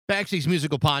Backseat's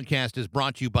Musical Podcast is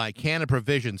brought to you by Canna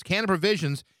Provisions. Canna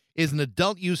Provisions is an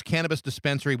adult-use cannabis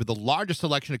dispensary with the largest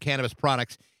selection of cannabis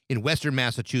products in Western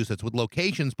Massachusetts, with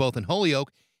locations both in Holyoke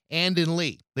and in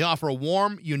Lee. They offer a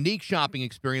warm, unique shopping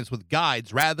experience with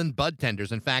guides rather than bud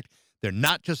tenders. In fact, they're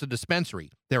not just a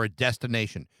dispensary, they're a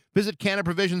destination. Visit Canna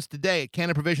Provisions today at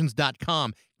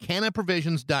cannaprovisions.com,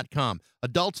 cannaprovisions.com.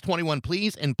 Adults 21,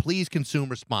 please, and please consume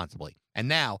responsibly. And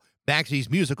now, Backseat's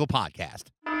Musical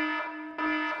Podcast.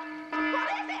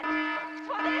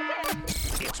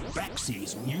 It's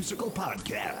Backseat's Musical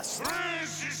Podcast.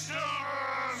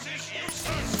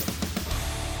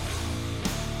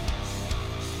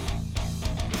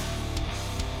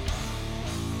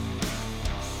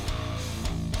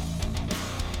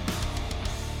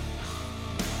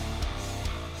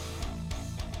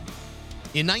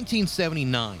 In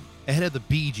 1979, ahead of the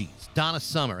Bee Gees, Donna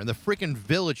Summer, and the frickin'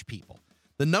 Village People,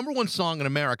 the number one song in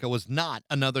America was not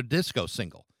another disco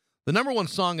single. The number one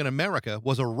song in America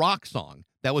was a rock song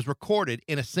that was recorded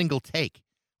in a single take.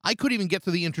 I couldn't even get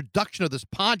through the introduction of this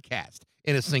podcast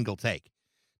in a single take.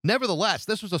 Nevertheless,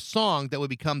 this was a song that would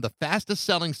become the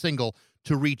fastest-selling single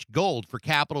to reach gold for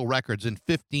Capitol Records in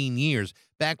 15 years,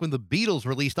 back when the Beatles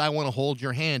released I Want to Hold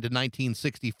Your Hand in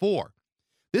 1964.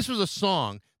 This was a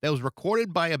song that was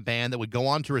recorded by a band that would go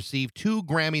on to receive 2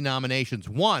 Grammy nominations,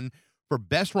 one for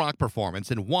Best Rock Performance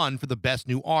and one for the Best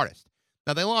New Artist.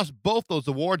 Now, they lost both those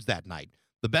awards that night.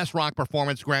 The Best Rock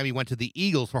Performance Grammy went to the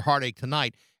Eagles for Heartache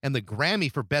Tonight, and the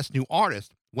Grammy for Best New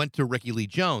Artist went to Ricky Lee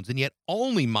Jones, and yet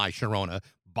only My Sharona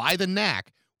by The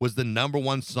Knack was the number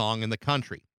one song in the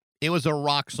country. It was a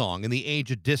rock song in the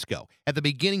age of disco, at the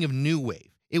beginning of New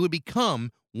Wave. It would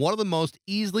become one of the most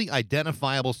easily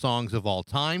identifiable songs of all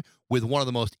time, with one of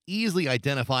the most easily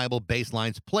identifiable bass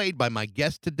lines played by my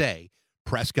guest today,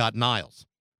 Prescott Niles.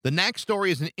 The Knack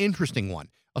story is an interesting one,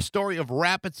 a story of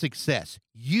rapid success,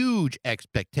 huge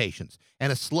expectations,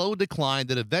 and a slow decline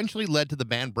that eventually led to the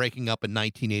band breaking up in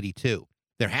 1982.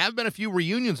 There have been a few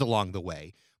reunions along the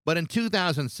way, but in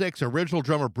 2006, original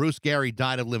drummer Bruce Gary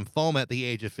died of lymphoma at the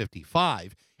age of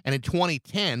 55, and in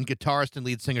 2010, guitarist and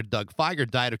lead singer Doug Fieger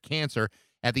died of cancer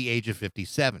at the age of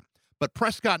 57. But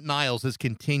Prescott Niles has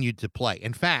continued to play.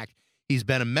 In fact, he's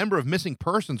been a member of Missing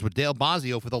Persons with Dale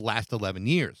Bozzio for the last 11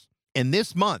 years. And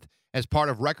this month, as part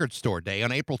of Record Store Day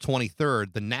on April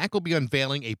 23rd, the Knack will be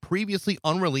unveiling a previously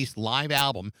unreleased live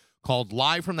album called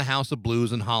Live from the House of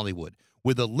Blues in Hollywood,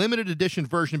 with a limited edition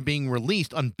version being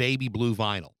released on baby blue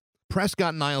vinyl.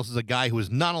 Prescott Niles is a guy who has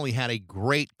not only had a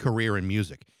great career in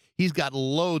music, he's got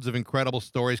loads of incredible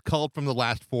stories culled from the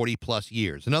last 40-plus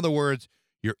years. In other words,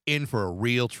 you're in for a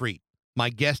real treat. My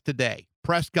guest today,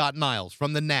 Prescott Niles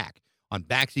from The Knack on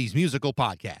Backseat's Musical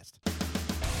Podcast.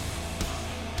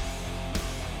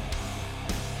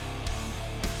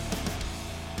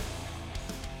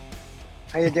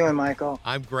 How you doing, Michael?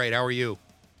 I'm great. How are you?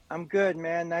 I'm good,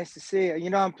 man. Nice to see you. You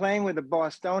know, I'm playing with a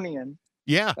Bostonian.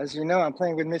 Yeah. As you know, I'm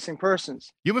playing with Missing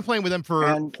Persons. You've been playing with them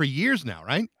for years now,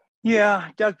 right?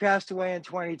 Yeah. Doug passed away in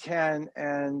 2010,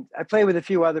 and I play with a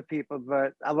few other people,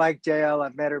 but I like Dale.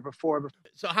 I've met her before.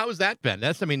 So how has that been?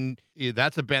 That's a band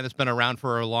that's been around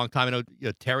for a long time. I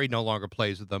know Terry no longer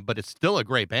plays with them, but it's still a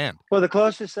great band. Well, the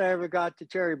closest I ever got to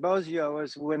Terry Bozzio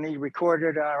was when he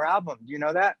recorded our album. Do you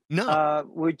know that? No.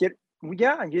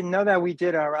 Yeah, you know that we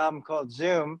did our album called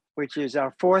Zoom, which is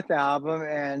our 4th album,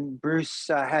 and Bruce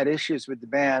had issues with the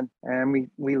band, and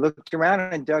we looked around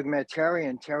and Doug met Terry,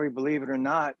 and Terry, believe it or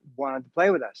not, wanted to play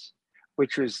with us,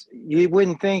 which was, you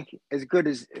wouldn't think as good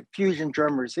as fusion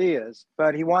drummers he is,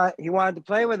 but he wanted to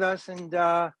play with us, and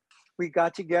we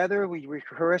got together, we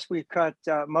rehearsed, we cut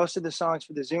most of the songs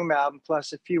for the Zoom album,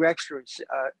 plus a few extra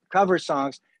cover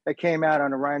songs that came out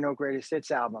on a Rhino Greatest Hits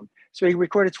album. So he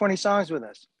recorded 20 songs with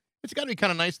us. It's got to be kind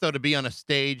of nice, though, to be on a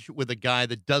stage with a guy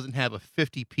that doesn't have a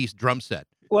 50-piece drum set.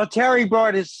 Well, Terry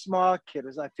brought his small kit. It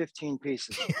was like 15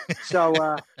 pieces.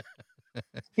 So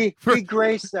he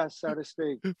graced us, so to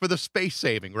speak. For the space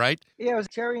saving, right? Yeah,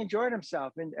 Terry enjoyed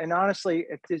himself. And honestly,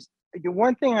 if there's the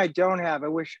one thing I don't have, I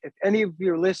wish if any of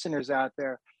your listeners out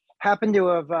there happen to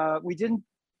have, we didn't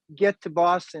get to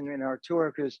Boston in our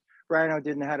tour because Rhino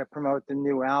didn't know how to promote the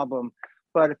new album.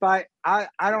 But if I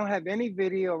don't have any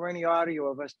video or any audio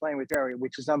of us playing with Terry,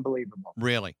 which is unbelievable.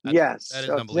 Really? Yes. That is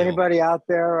so if unbelievable. there's anybody out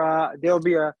there,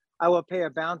 I will pay a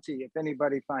bounty if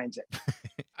anybody finds it.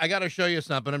 I got to show you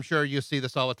something. I'm sure you see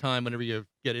this all the time whenever you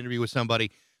get an interview with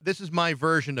somebody. This is my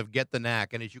version of Get the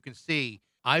Knack. And as you can see,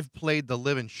 I've played the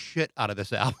living shit out of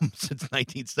this album since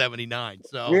 1979.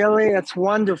 So really, it's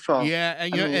wonderful. Yeah,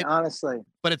 and honestly,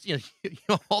 but it's you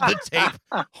hold the tape,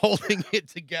 holding it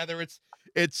together.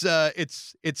 It's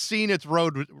seen its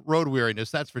road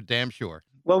weariness. That's for damn sure.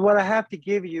 Well, what I have to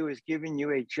give you is giving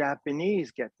you a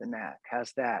Japanese Get the Knack.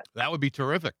 How's that? That would be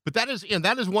terrific. But that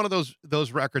is one of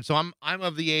those records. So I'm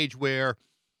of the age where,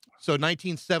 so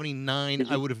 1979, Did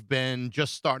I you? would have been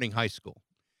just starting high school,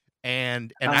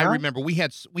 and I Uh-huh. remember we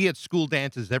had school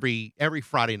dances every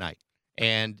Friday night,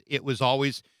 and it was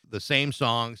always the same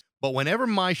songs. But whenever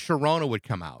My Sharona would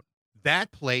come out,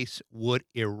 that place would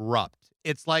erupt.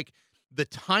 It's like the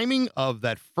timing of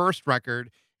that first record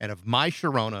and of My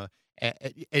Sharona.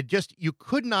 It just, you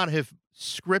could not have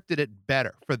scripted it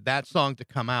better for that song to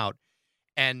come out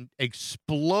and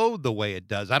explode the way it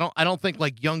does. I don't think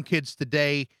like young kids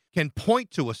today can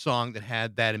point to a song that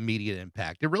had that immediate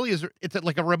impact. It really is. It's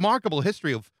like a remarkable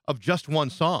history of just one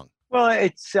song. Well,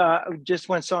 it's just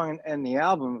one song and the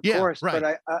album, of Yeah, course.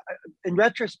 right. But in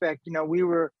retrospect,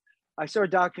 I saw a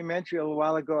documentary a little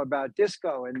while ago about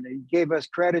disco, and they gave us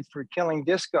credit for killing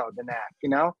disco, the knack.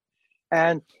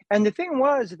 And the thing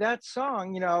was that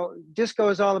song, disco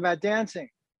is all about dancing,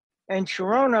 and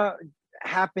Sharona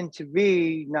happened to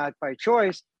be not by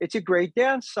choice. It's a great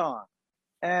dance song,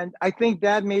 and I think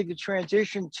that made the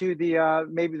transition to the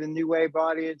maybe the new wave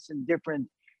audience and different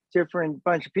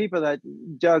bunch of people that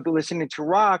dug listening to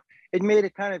rock. It made a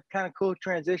kind of cool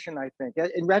transition. I think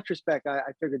in retrospect, I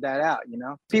figured that out.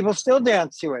 People still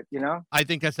dance to it. I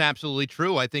think that's absolutely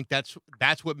true. I think that's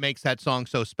what makes that song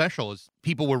so special is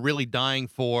people were really dying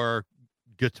for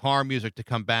guitar music to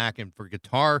come back and for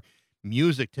guitar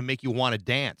music to make you want to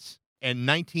dance. And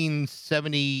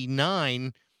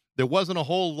 1979, there wasn't a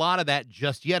whole lot of that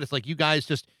just yet. It's like you guys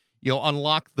just,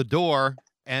 unlocked the door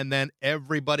and then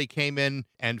everybody came in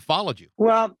and followed you.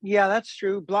 Well, yeah, that's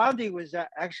true. Blondie was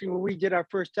actually when we did our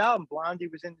first album. Blondie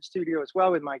was in the studio as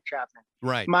well with Mike Chapman.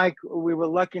 Right. Mike, we were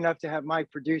lucky enough to have Mike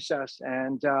produce us,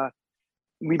 and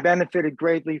we benefited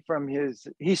greatly from his.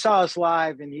 He saw us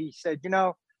live, and he said,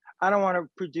 I don't want to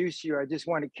produce you. I just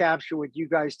want to capture what you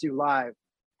guys do live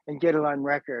and get it on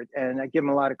record. And I give him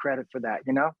a lot of credit for that.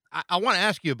 I want to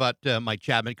ask you about Mike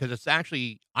Chapman because it's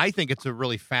actually, I think it's a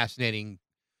really fascinating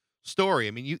story.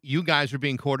 I mean, you guys are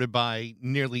being courted by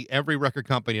nearly every record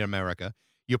company in America.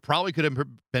 You probably could have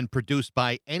been produced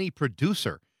by any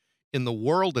producer in the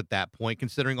world at that point,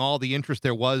 considering all the interest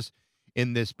there was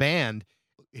in this band.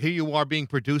 Here you are being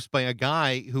produced by a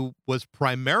guy who was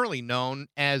primarily known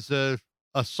as a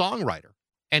songwriter,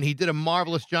 and he did a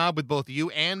marvelous job with both you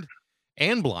and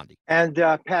Blondie. And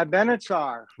Pat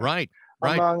Benatar. Right.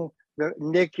 Among the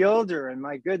Nick Gilder, and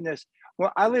my goodness.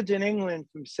 Well, I lived in England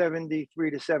from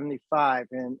 73 to 75,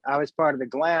 and I was part of the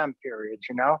glam period,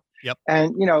 Yep.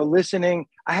 And, listening,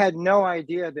 I had no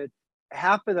idea that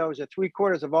half of those or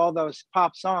three-quarters of all those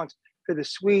pop songs for The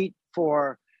Sweet,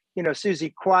 for,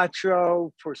 Susie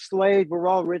Quattro, for Slade, were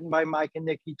all written by Mike and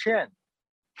Nicky Chin,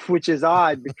 which is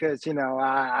odd because,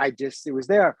 it was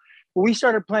there. We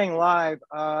started playing live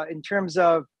in terms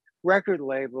of record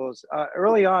labels.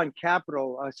 Early on,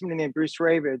 Capitol, somebody named Bruce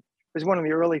Ravid, was one of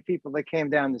the early people that came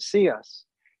down to see us.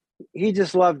 He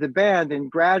just loved the band,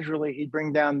 and gradually he'd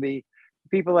bring down the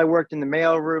people that worked in the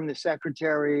mailroom, the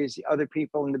secretaries, the other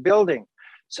people in the building.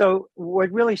 So what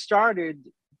really started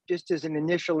just as an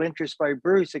initial interest by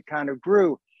Bruce, it kind of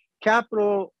grew.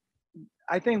 Capitol,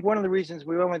 I think one of the reasons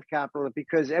we went with Capitol is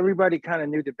because everybody kind of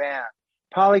knew the band.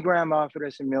 Polygram offered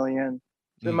us $1 million.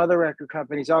 Some other record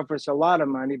companies offer us a lot of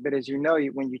money, but as you know,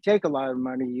 when you take a lot of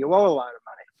money, you owe a lot of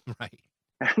money. Right.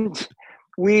 And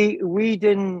we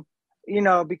didn't,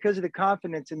 because of the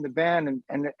confidence in the band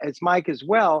and as Mike as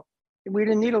well, we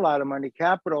didn't need a lot of money.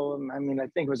 Capitol, I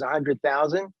think it was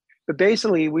 100,000, but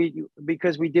basically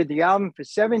because we did the album for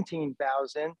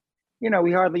 17,000,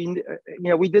 we hardly,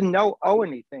 we didn't owe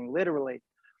anything literally.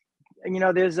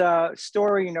 And, there's a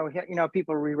story,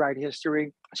 people rewrite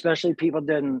history, especially people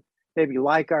didn't maybe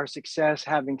like our success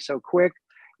having so quick.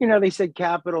 They said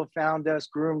Capitol found us,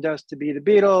 groomed us to be the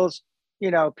Beatles,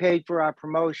 paid for our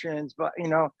promotions. But,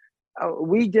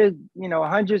 we did,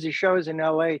 hundreds of shows in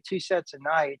LA, 2 sets a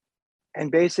night,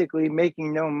 and basically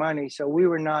making no money. So we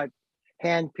were not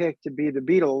handpicked to be the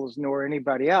Beatles nor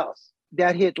anybody else.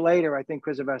 That hit later, I think,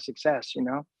 because of our success,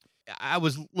 I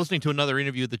was listening to another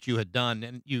interview that you had done,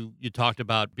 and you talked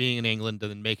about being in England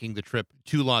and then making the trip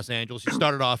to Los Angeles. You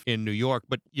started off in New York,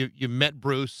 but you met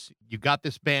Bruce, you got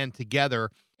this band together,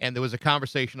 and there was a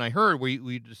conversation I heard where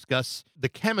you discuss the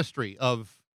chemistry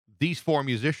of these 4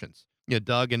 musicians,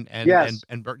 Doug and Yes.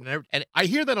 and Bert. And I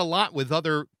hear that a lot with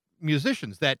other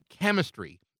musicians, that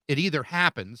chemistry, it either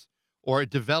happens or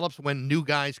it develops when new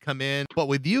guys come in. But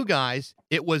with you guys,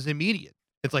 it was immediate.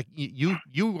 It's like you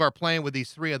are playing with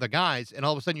these 3 other guys, and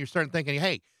all of a sudden you're starting thinking,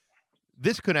 hey,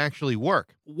 this could actually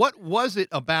work. What was it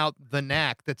about the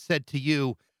Knack that said to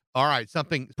you, All right,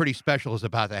 something pretty special is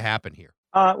about to happen here.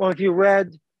 Well, if you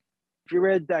read,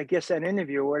 I guess that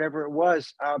interview or whatever it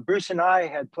was, Bruce and I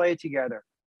had played together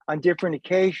on different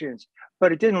occasions,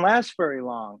 but it didn't last very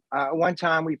long. One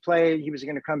time we played, he was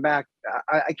going to come back.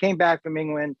 I came back from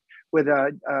England with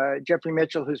Jeffrey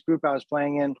Mitchell, whose group I was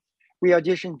playing in. We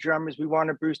auditioned drummers. We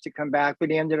wanted Bruce to come back,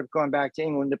 but he ended up going back to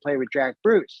England to play with Jack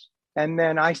Bruce. And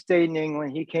then I stayed in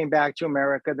England. He came back to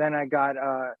America. Then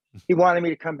he wanted me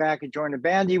to come back and join the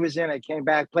band he was in. I came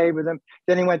back, played with him.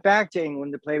 Then he went back to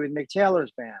England to play with Mick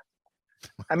Taylor's band.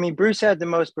 I mean, Bruce had the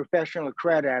most professional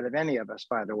cred out of any of us,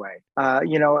 by the way.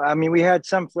 We had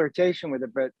some flirtation with it,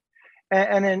 but,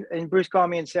 and Bruce called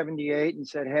me in 78 and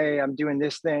said, hey, I'm doing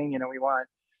this thing. We want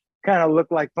kind of look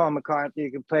like Paul McCartney.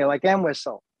 You can play like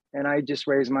Whistle. And I just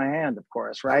raised my hand, of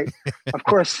course, right? Of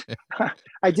course,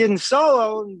 I didn't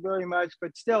solo very much,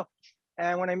 but still.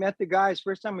 And when I met the guys,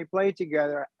 first time we played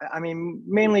together, I mean,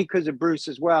 mainly because of Bruce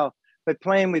as well, but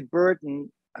playing with Burton,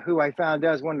 who I found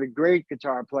out is one of the great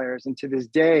guitar players, and to this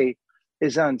day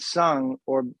is unsung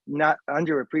or not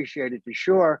underappreciated for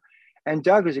sure. And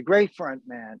Doug was a great front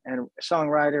man and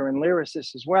songwriter and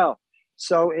lyricist as well.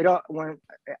 So when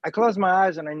I closed my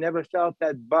eyes and I never felt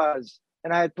that buzz,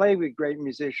 and I had played with great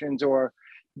musicians, for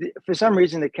some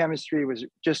reason the chemistry was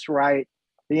just right,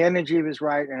 the energy was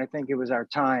right, and I think it was our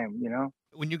time.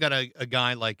 When you got a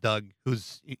guy like Doug,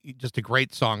 who's just a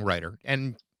great songwriter,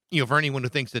 and for anyone who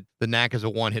thinks that the Knack is a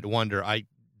one-hit wonder, I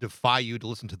defy you to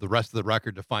listen to the rest of the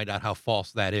record to find out how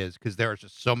false that is, because there are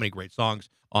just so many great songs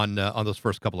on those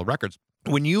first couple of records.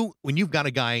 When you've got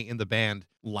a guy in the band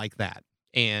like that,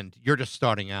 and you're just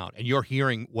starting out, and you're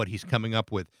hearing what he's coming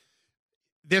up with,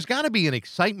 there's got to be an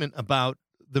excitement about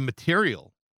the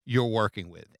material you're working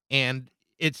with. And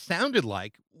it sounded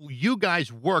like you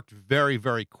guys worked very,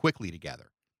 very quickly together.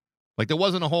 Like there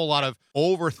wasn't a whole lot of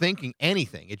overthinking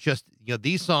anything. It just,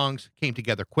 these songs came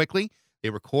together quickly, they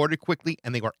recorded quickly,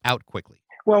 and they were out quickly.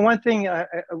 Well, one thing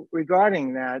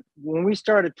regarding that, when we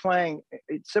started playing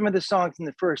some of the songs in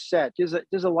the first set,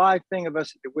 there's a live thing of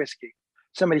us at the Whiskey.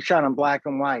 Somebody shot on black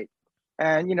and white.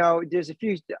 And, there's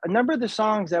a number of the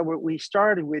songs that we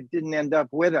started with didn't end up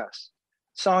with us.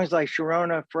 Songs like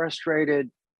Sharona,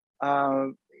 Frustrated, A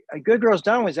Good Girl's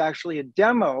Done was actually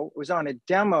on a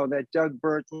demo that Doug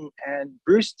Burton and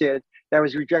Bruce did that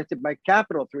was rejected by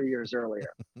Capitol 3 years earlier.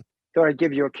 Thought I'd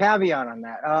give you a caveat on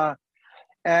that.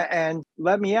 And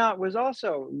Let Me Out was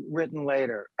also written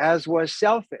later, as was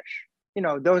Selfish.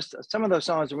 Some of those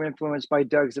songs were influenced by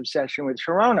Doug's obsession with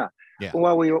Sharona. Yeah.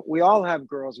 Well, we all have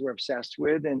girls we're obsessed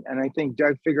with, and I think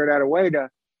Doug figured out a way to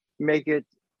make it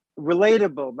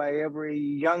relatable by every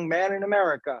young man in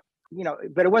America.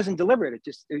 But it wasn't deliberate.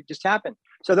 It just happened.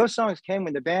 So those songs came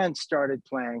when the band started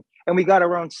playing, and we got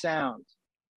our own sound,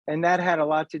 and that had a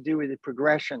lot to do with the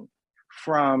progression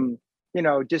from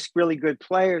just really good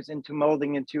players into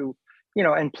molding into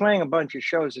and playing a bunch of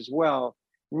shows as well.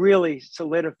 Really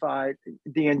solidified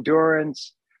the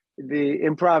endurance, the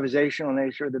improvisational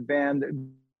nature of the band, the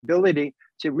ability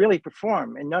to really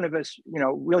perform. And none of us,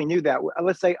 really knew that.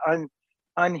 Let's say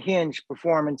unhinged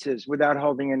performances without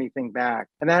holding anything back.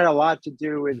 And that had a lot to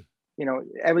do with,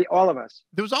 all of us.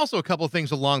 There was also a couple of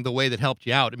things along the way that helped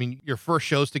you out. I mean, your first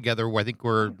shows together, I think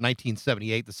were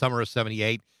 1978, the summer of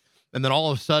 78. And then all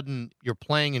of a sudden you're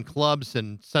playing in clubs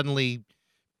and suddenly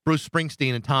Bruce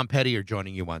Springsteen and Tom Petty are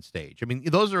joining you on stage. I mean,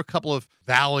 those are a couple of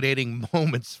validating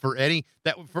moments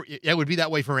it would be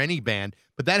that way for any band,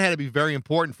 but that had to be very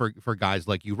important for guys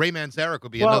like you. Ray Manzarek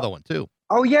would be another one too.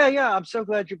 Oh yeah. I'm so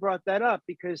glad you brought that up,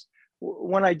 because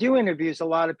when I do interviews, a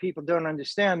lot of people don't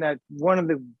understand that one of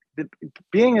the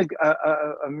being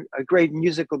a great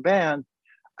musical band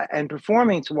and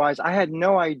performance wise, I had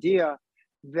no idea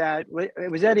that it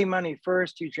was Eddie Money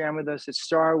first who jammed with us at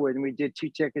Starwood, and we did 2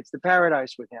 tickets to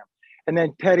Paradise with him. And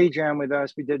then Petty jammed with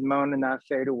us. We did Moan and Not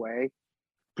Fade Away.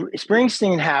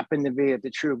 Springsteen happened to be at the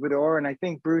Troubadour, and I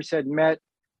think Bruce had met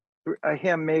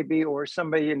him maybe, or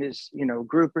somebody in his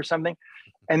group or something.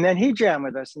 And then he jammed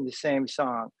with us in the same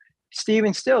song.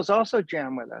 Stephen Stills also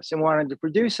jammed with us and wanted to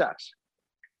produce us.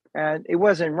 And it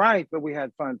wasn't right, but we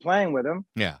had fun playing with him.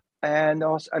 Yeah. And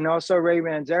also Ray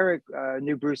Manzarek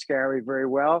knew Bruce Gary very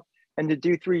well, and to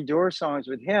do 3 Doors songs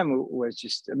with him was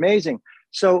just amazing.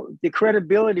 So the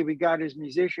credibility we got as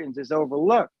musicians is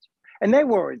overlooked, and they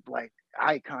were like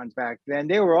icons back then.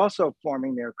 They were also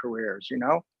forming their careers,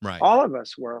 Right. All of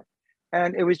us were,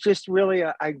 and it was just really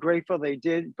I'm grateful they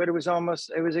did. But it was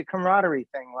a camaraderie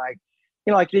thing,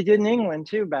 like they did in England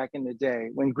too back in the day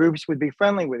when groups would be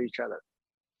friendly with each other.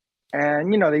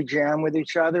 And, they jam with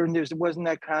each other, and there wasn't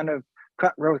that kind of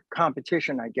cutthroat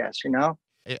competition, I guess,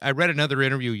 I read another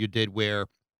interview you did where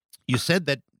you said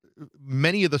that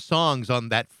many of the songs on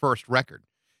that first record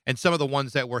and some of the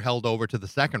ones that were held over to the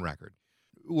second record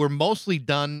were mostly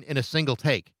done in a single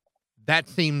take. That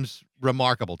seems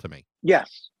remarkable to me.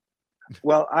 Yes.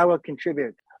 Well, I will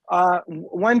contribute.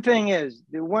 One thing is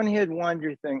the one-hit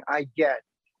wonder thing I get.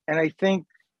 And I think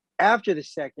after the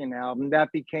second album,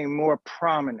 that became more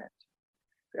prominent.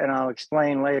 And I'll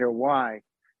explain later why.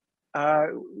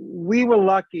 We were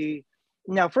lucky.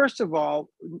 Now, first of all,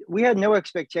 we had no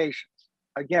expectations.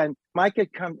 Again, Mike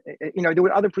had come, there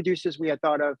were other producers we had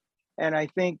thought of. And I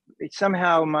think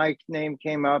somehow Mike's name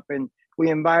came up and we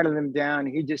invited him down.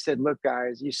 He just said, look,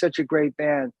 guys, you're such a great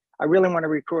band. I really want to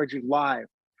record you live.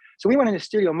 So we went in the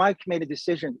studio. Mike made a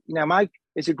decision. Now, Mike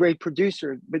is a great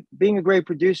producer, but being a great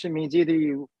producer means either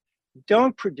you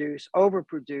don't produce,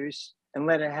 overproduce, and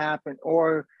let it happen,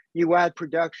 or you add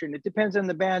production. It depends on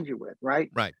the band you're with, right?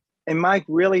 Right. And Mike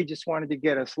really just wanted to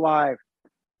get us live.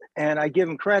 And I give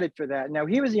him credit for that. Now,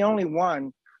 he was the only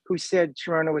one who said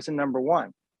Sharona was a number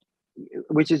one,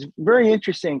 which is very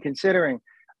interesting considering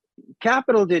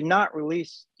Capitol did not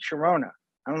release Sharona.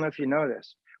 I don't know if you know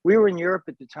this. We were in Europe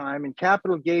at the time, and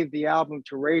Capitol gave the album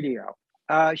to radio.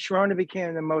 Sharona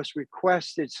became the most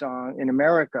requested song in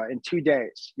America in 2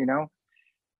 days,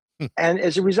 And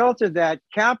as a result of that,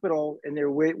 Capitol and their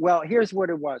way, well, here's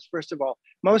what it was. First of all,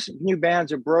 most new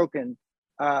bands are broken.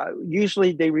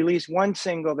 Usually they release one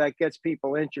single that gets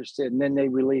people interested, and then they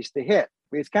release the hit.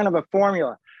 It's kind of a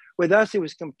formula. With us, it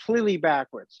was completely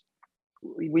backwards.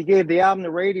 We gave the album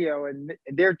to radio, and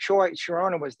their choice,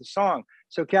 Sharona, was the song.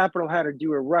 So Capitol had to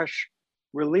do a rush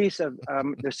release of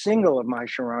the single of My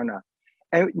Sharona.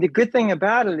 And the good thing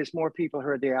about it is more people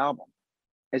heard the album.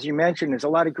 As you mentioned, there's a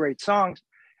lot of great songs.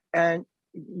 And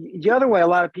the other way, a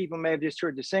lot of people may have just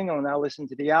heard the single and now listen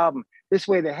to the album. This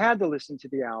way, they had to listen to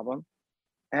the album.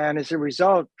 And as a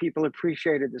result, people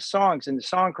appreciated the songs and the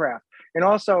songcraft. And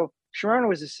also, Sharona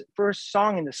was the first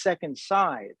song in the second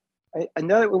side.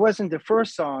 Another, it wasn't the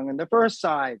first song on the first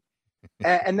side.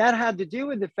 And that had to do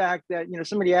with the fact that,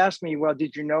 somebody asked me, well,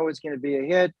 did you know it was going to be a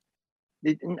hit?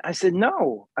 I said,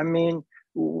 no. I mean,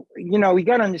 we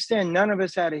got to understand, none of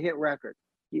us had a hit record.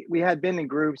 We had been in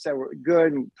groups that were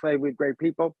good and played with great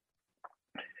people,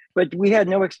 but we had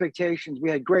no expectations. We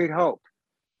had great hope.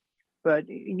 But,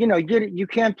 you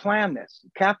can't plan this.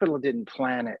 Capitol didn't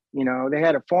plan it. They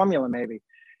had a formula maybe.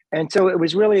 And so it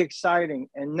was really exciting.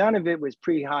 And none of it was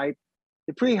pre-hype.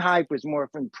 The pre-hype was more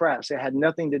from press. It had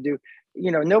nothing to do,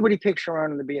 nobody picked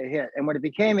Sharona to be a hit. And when it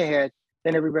became a hit,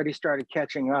 then everybody started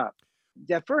catching up.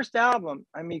 That first album,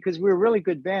 because we were a really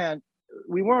good band,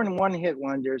 we weren't one-hit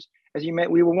wonders. As you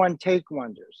meant, we were one-take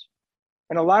wonders.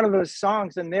 And a lot of those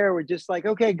songs in there were just like,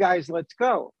 okay, guys, let's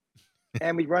go.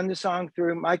 And we run the song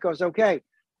through. Mike goes, okay,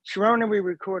 Sharona we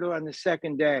recorded on the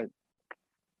second day.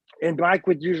 And Mike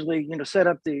would usually, set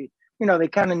up the, they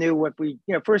kind of knew what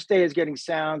first day is getting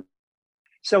sound.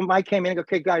 So Mike came in and go,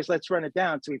 okay, guys, let's run it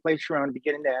down. So we played Sharona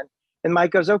beginning to end. And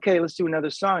Mike goes, okay, let's do another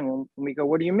song. And we go,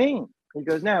 what do you mean? He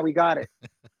goes, no, we got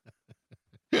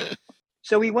it.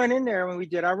 So we went in there and we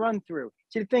did our run through.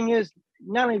 See, the thing is,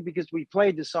 not only because we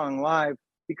played the song live,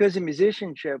 because the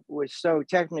musicianship was so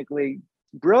technically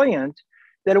brilliant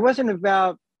that it wasn't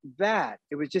about that.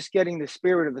 It was just getting the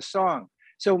spirit of the song.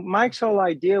 So Mike's whole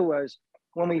idea was,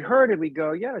 when we heard it, we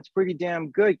go, yeah, it's pretty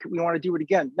damn good. We want to do it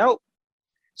again. Nope.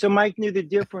 So Mike knew the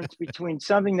difference between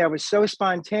something that was so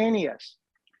spontaneous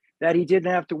that he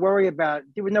didn't have to worry about.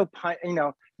 There was no,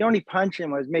 the only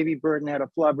punching was maybe Burton had a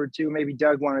flub or two. Maybe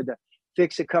Doug wanted to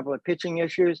fix a couple of pitching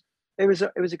issues. It was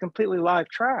a completely live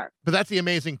track. But that's the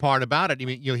amazing part about it.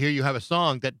 Here you have a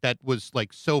song that was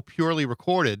like so purely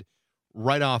recorded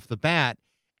right off the bat,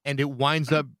 and it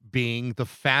winds up being the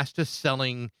fastest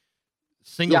selling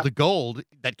single to gold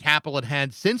that Capitol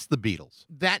had since the Beatles.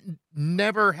 That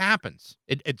never happens.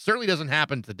 It certainly doesn't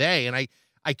happen today. And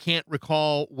I can't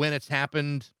recall when it's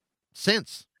happened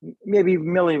since. Maybe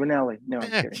Milli Vanilli. No, I'm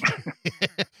kidding.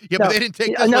 Yeah, but they didn't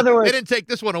take this one. They didn't take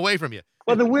this one away from you.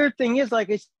 Well, the weird thing is, like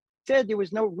I said, there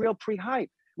was no real pre-hype.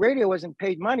 Radio wasn't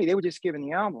paid money. They were just given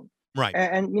the album. Right.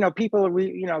 And people,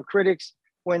 critics,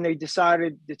 when they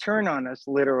decided to turn on us,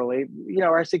 literally,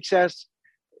 our success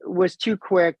was too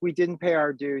quick. We didn't pay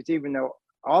our dues, even though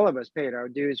all of us paid our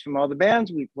dues from all the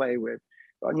bands we play with.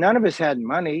 None of us had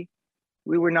money.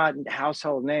 We were not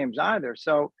household names either.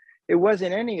 So it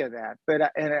wasn't any of that.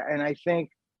 But and I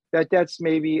think that's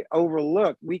maybe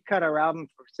overlooked. We cut our album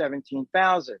for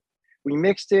 $17,000. We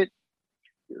mixed it.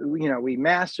 We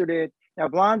mastered it. Now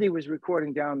Blondie was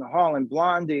recording down the hall, and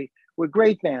Blondie were a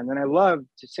great band, and I loved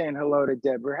saying hello to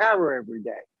Deborah Harrow every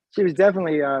day. She was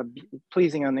definitely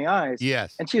pleasing on the eyes.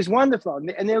 Yes. And she was wonderful,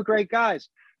 and they were great guys.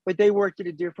 but they worked at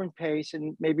a different pace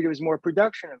and maybe there was more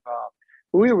production involved.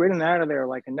 But we were in and out of there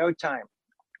like in no time.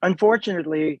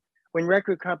 Unfortunately, when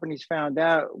record companies found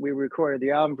out we recorded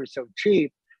the album for so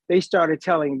cheap, they started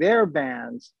telling their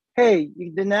bands, hey,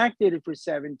 the Knack did it for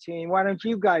 17. Why don't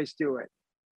you guys do it?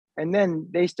 And then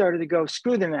they started to go,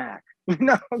 screw the Knack,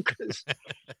 because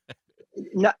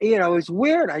it was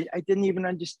weird. I didn't even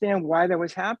understand why that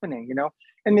was happening,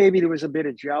 and maybe there was a bit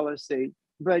of jealousy,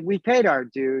 but we paid our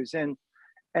dues. And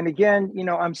again,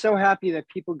 I'm so happy that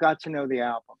people got to know the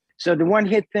album. So the one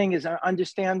hit thing is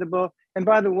understandable. And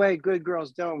by the way, Good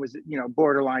Girls Don't was,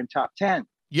 borderline top 10.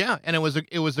 Yeah, and it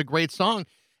was a great song.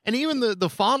 And even the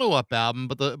follow-up album,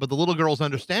 but the Little Girls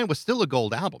Understand was still a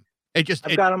gold album. I've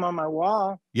got them on my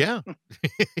wall. Yeah.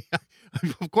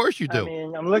 Of course you do. I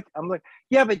mean, I'm looking.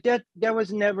 Yeah, but that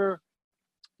was never,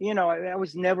 that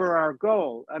was never our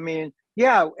goal. I mean,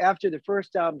 yeah, after the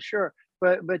first album, sure.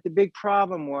 But the big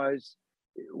problem was,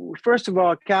 first of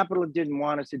all, Capitol didn't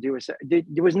want us to do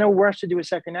there was no rush to do a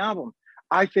second album.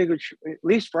 I figured, at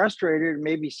least frustrated,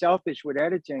 maybe selfish with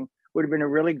editing, would have been a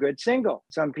really good single.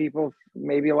 Some people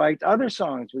maybe liked other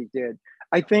songs we did.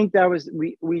 I think that was,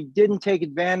 we didn't take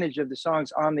advantage of the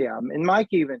songs on the album. And Mike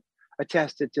even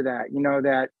attested to that,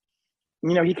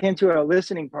 he came to a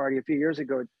listening party a few years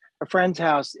ago at a friend's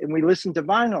house and we listened to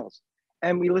vinyls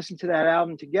and we listened to that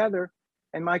album together.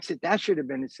 And Mike said, that should have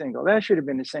been a single. That should have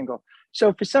been a single.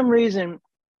 So for some reason,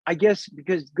 I guess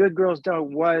because Good Girls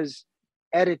Don't was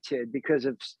edited because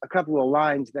of a couple of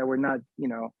lines that were not,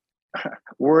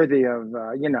 worthy of,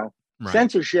 Right.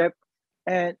 censorship.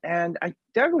 And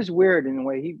that was weird in a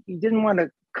way. He didn't want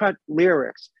to cut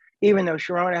lyrics, even though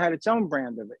Sharona had its own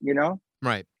brand of it,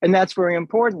 Right. And that's very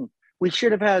important. We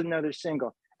should have had another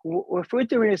single. If we're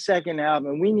doing a second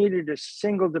album, we needed a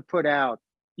single to put out.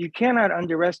 You cannot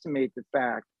underestimate the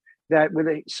fact that with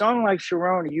a song like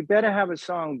Sharona, you better have a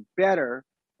song better.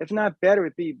 If not better,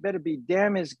 it better be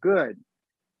damn as good.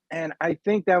 And I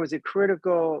think that was a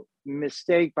critical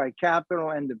mistake by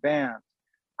Capitol and the band.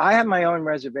 I have my own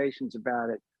reservations about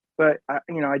it, but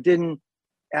I didn't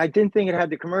think it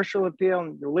had the commercial appeal,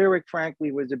 and the lyric,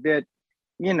 frankly, was a bit,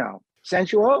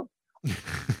 sensual.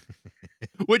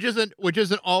 which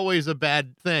isn't always a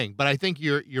bad thing, but I think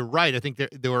you're right. I think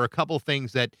there were a couple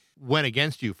things that went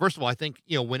against you. First of all, I think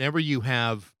whenever you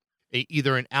have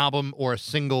either an album or a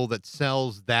single that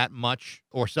sells that much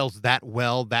or sells that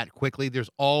well that quickly, there's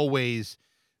always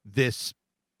this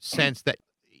sense that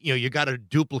you got to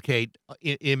duplicate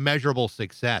immeasurable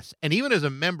success. And even as a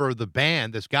member of the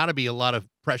band, there's got to be a lot of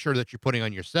pressure that you're putting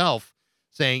on yourself,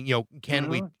 saying, can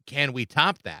we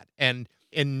top that? And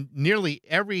in nearly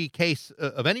every case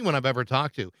of anyone I've ever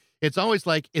talked to, it's always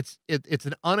like it's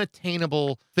an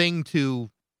unattainable thing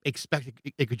to expect.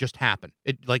 It could just happen.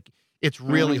 It's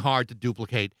really hard to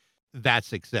duplicate that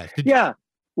success. Yeah.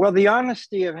 Well, the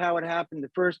honesty of how it happened the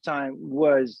first time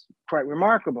was quite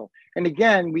remarkable. And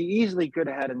again, we easily could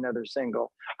have had another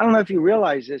single. I don't know if you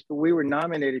realize this, but we were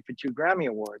nominated for 2 Grammy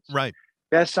Awards. Right.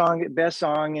 Best song,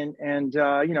 and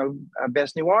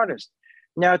best new artist.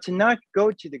 Now, to not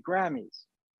go to the Grammys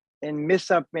and miss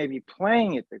up maybe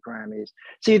playing at the Grammys.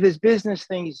 See, there's business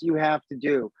things you have to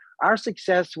do. Our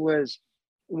success was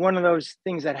one of those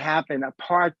things that happened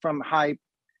apart from hype,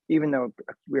 even though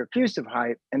we're accused of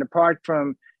hype, and apart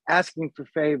from asking for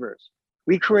favors.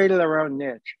 We created our own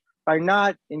niche by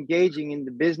not engaging in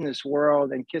the business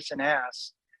world and kissing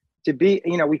ass to be,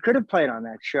 we could have played on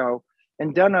that show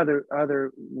and done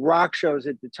other rock shows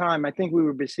at the time. I think we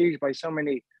were besieged by so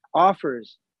many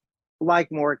offers, like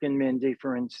Mork and Mindy,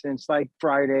 for instance, like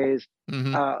Fridays,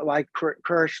 like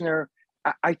Kirshner.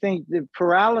 I think the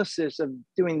paralysis of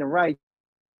doing the right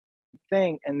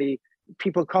thing and the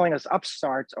people calling us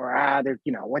upstarts or they're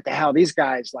what the hell, these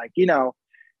guys,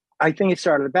 I think it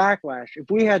started a backlash.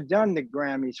 If we had done the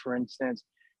Grammys, for instance,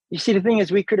 you see, the thing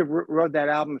is, we could have wrote that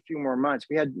album a few more months.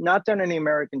 We had not done any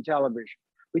American television.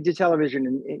 We did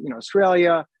television in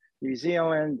Australia, New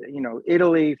Zealand,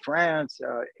 Italy, France,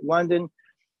 London.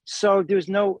 So there's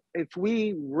if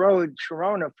we rode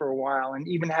Sharona for a while and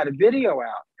even had a video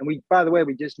out, and by the way,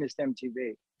 we just missed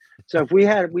MTV. So if we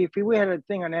had a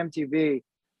thing on MTV,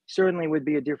 certainly would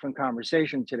be a different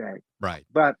conversation today. Right.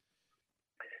 But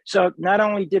so not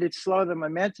only did it slow the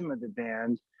momentum of the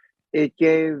band, it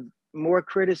gave more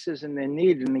criticism than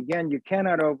needed. And again, you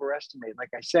cannot overestimate. Like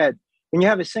I said, when you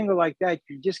have a single like that,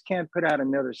 you just can't put out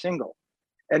another single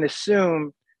and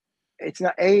assume it's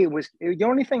not the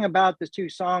only thing about the 2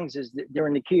 songs is that they're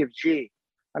in the key of G.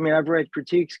 I mean, I've read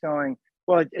critiques going,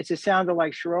 well, it just sounded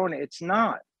like Sharona. It's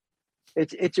not.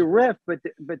 It's a riff, but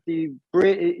the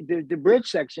bridge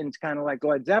section is kind of like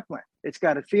Led Zeppelin. It's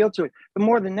got a feel to it. But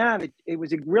more than that, it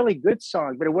was a really good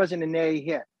song, but it wasn't an A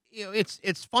hit.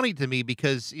 It's funny to me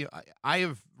because I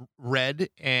have read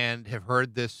and have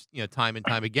heard this time and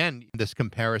time again, this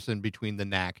comparison between the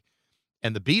Knack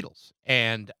and the Beatles,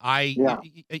 and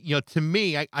Yeah. to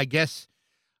me, I guess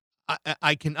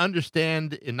I can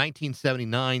understand in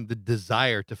 1979 the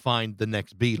desire to find the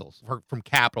next Beatles from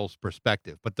Capitol's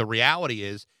perspective, but the reality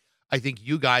is, I think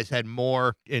you guys had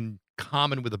more in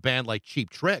common with a band like Cheap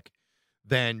Trick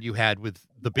than you had with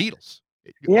the Beatles.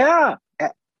 Yeah.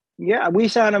 Yeah. We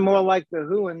sounded more like the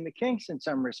Who and the Kinks in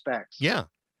some respects. Yeah.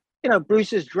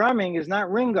 Bruce's drumming is not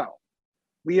Ringo.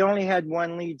 We only had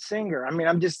one lead singer. I mean,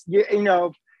 I'm just,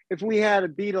 if we had a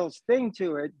Beatles thing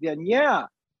to it, then yeah.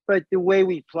 But the way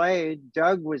we played,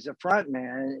 Doug was a front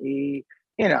man. He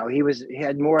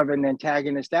had more of an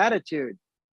antagonist attitude,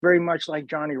 very much like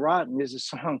Johnny Rotten. There's a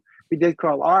song we did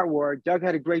called Art War. Doug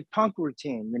had a great punk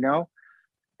routine,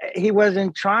 He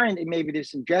wasn't trying to, maybe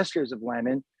there's some gestures of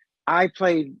Lennon. I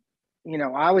played,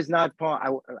 I was not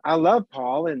Paul. I love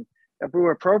Paul, and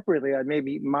Brewer appropriately, I'd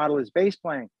maybe model his bass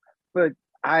playing, but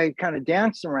I kind of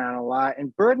danced around a lot.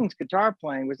 And Burden's guitar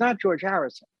playing was not George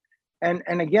Harrison.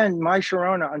 And again, My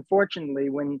Sharona,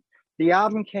 unfortunately, when the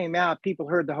album came out, people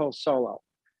heard the whole solo.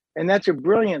 And that's a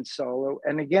brilliant solo.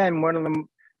 And again, one of the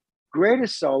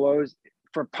greatest solos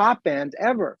for pop bands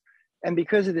ever. And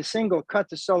because of the single cut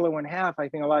the solo in half, I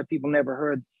think a lot of people never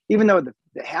heard, even though the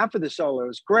half of the solo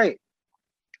is great.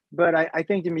 But I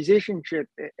think the musicianship,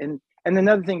 and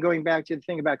another thing, going back to the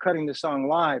thing about cutting the song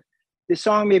live, the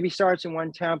song maybe starts in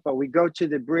one tempo. We go to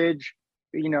the bridge,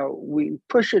 we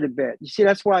push it a bit. You see,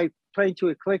 that's why playing to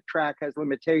a click track has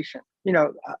limitation.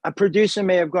 A producer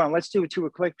may have gone, let's do it to a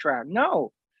click track.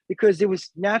 No, because there was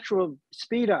natural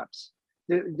speed ups.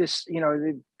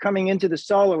 Coming into the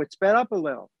solo, it sped up a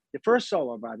little. The first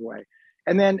solo, by the way.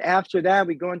 And then after that,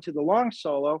 we go into the long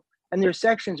solo, and there's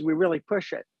sections we really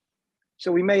push it.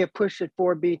 So we may have pushed it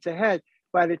 4 beats ahead.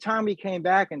 By the time we came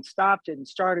back and stopped it and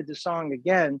started the song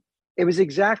again, it was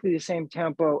exactly the same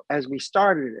tempo as we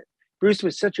started it. Bruce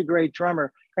was such a great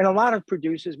drummer, and a lot of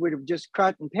producers would have just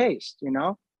cut and paste.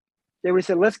 They would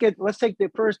say, let's take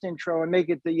the first intro and make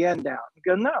it the end out. You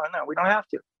go, no, we don't have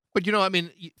to. But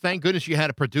thank goodness you had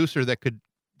a producer that could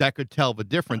tell the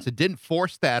difference. It didn't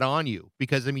force that on you,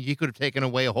 because you could have taken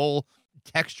away a whole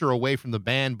texture away from the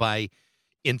band by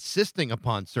insisting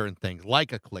upon certain things,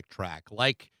 like a click track,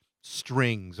 like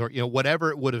strings, or whatever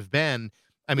it would have been.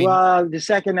 Well, the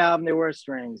second album there were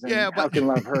strings. And yeah, How Can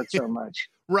Love Hurt So Much?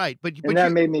 Right, but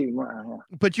that made me.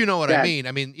 But you know what I mean.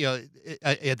 I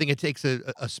think it takes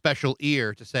a special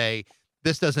ear to say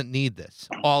this doesn't need this.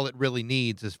 All it really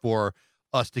needs is for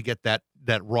us to get that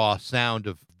raw sound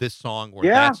of this song or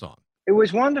that song. It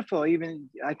was wonderful. Even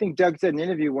I think Doug said in an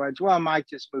interview once, well, Mike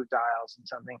just moved dials and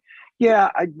something. Yeah,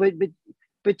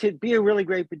 but to be a really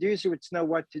great producer, it's know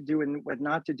what to do and what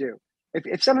not to do.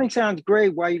 If something sounds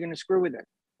great, why are you going to screw with it?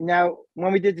 Now,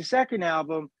 when we did the second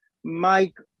album,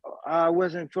 Mike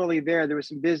wasn't fully there. There were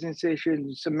some business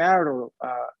issues, some marital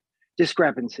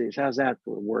discrepancies. How's that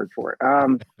for a word for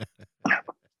it?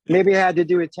 Maybe it had to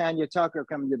do with Tanya Tucker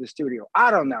coming to the studio. I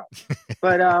don't know.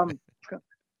 But,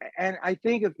 and I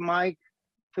think if Mike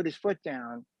put his foot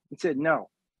down and said, no,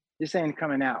 this ain't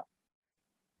coming out,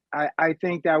 I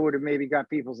think that would have maybe got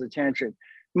people's attention.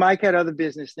 Mike had other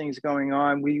business things going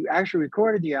on. We actually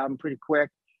recorded the album pretty quick,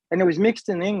 and it was mixed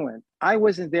in England. I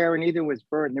wasn't there, and neither was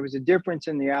Burden. There was a difference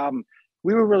in the album.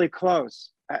 We were really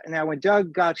close. Now, when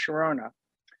Doug got Sharona,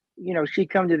 she'd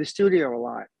come to the studio a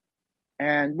lot,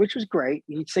 and which was great.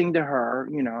 He'd sing to her,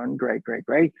 and great.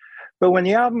 But when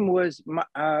the album was,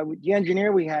 the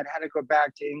engineer we had to go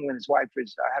back to England. His wife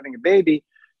was having a baby.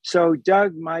 So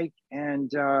Doug, Mike, and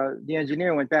the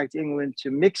engineer went back to England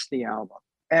to mix the album.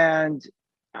 And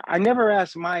I never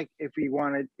asked Mike if he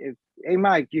wanted, hey,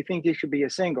 Mike, do you think this should be a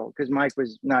single? Because Mike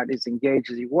was not as engaged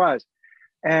as he was.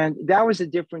 And that was the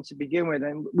difference to begin with.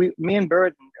 And me and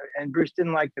Burden and Bruce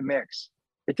didn't like the mix.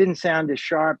 It didn't sound as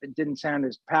sharp. It didn't sound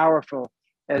as powerful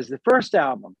as the first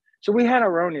album. So we had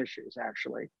our own issues,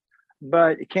 actually.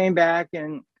 But it came back,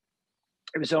 and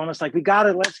it was almost like, we got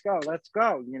it, let's go.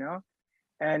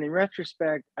 And in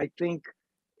retrospect, I think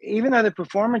even though the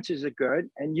performances are good,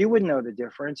 and you would know the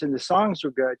difference, and the songs were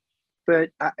good, but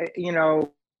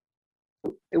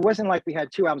it wasn't like we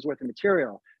had 2 albums worth of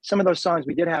material. Some of those songs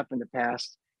we did have in the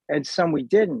past, and some we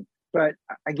didn't. But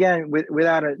again,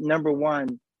 without a number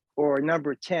 1 or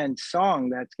number 10 song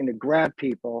that's going to grab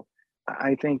people,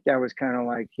 I think that was kind of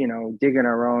like, digging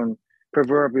our own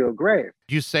proverbial grave.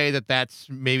 Do you say that that's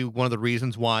maybe one of the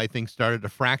reasons why things started to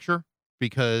fracture?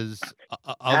 because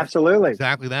of Absolutely.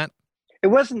 exactly that? It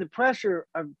wasn't the pressure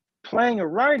of playing or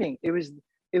writing. It was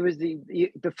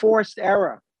the forced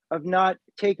era of not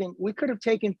taking. We could have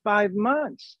taken 5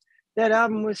 months. That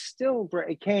album was still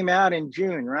great. It came out in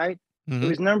June, right? It Mhm.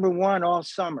 was number one all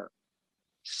summer.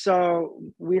 So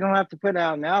we don't have to put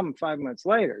out an album 5 months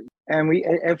later. And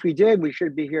if we did, we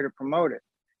should be here to promote it.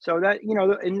 So that,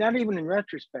 and not even in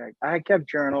retrospect, I kept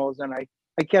journals and I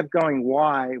kept going,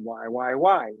 why,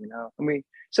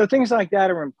 so things like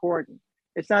that are important.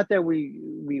 It's not that we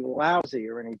lousy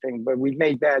or anything, but we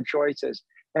made bad choices.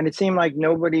 And it seemed like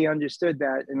nobody understood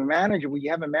that. And we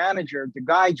have a manager to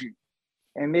guide you.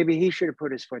 And maybe he should have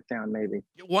put his foot down, maybe.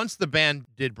 Once the band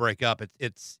did break up,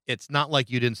 it's not like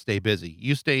you didn't stay busy.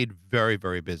 You stayed very,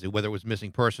 very busy, whether it was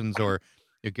Missing Persons or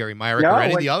Gary Myrick or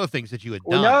any of the other things that you had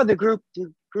done. No, the group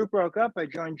broke up. I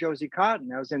joined Josie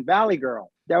Cotton. I was in Valley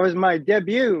Girl. That was my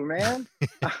debut, man.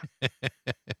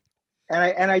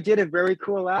 and I did a very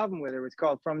cool album with her. It's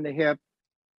called From the Hip.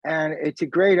 And it's a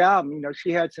great album.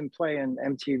 She had some play in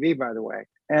MTV, by the way.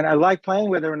 And I liked playing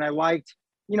with her, and I liked,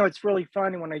 it's really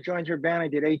funny. When I joined her band, I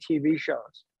did 8 TV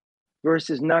shows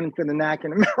versus none for the knack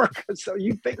in America. So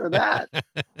you figure that.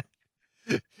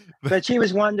 But she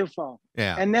was wonderful.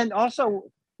 Yeah. And then also,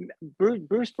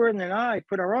 Bruce Burton and I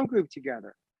put our own group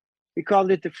together. We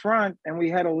called it The Front, and we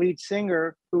had a lead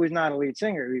singer who was not a lead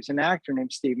singer. He was an actor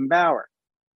named Stephen Bauer,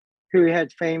 who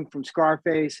had fame from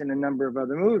Scarface and a number of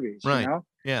other movies. Right.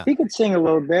 Yeah. He could sing a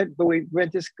little bit, but we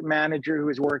met this manager who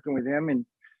was working with him, and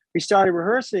we started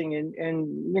rehearsing,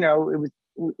 and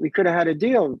we could have had a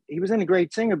deal. He wasn't a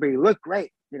great singer, but he looked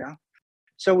great,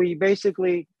 So we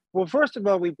basically, first of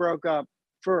all, we broke up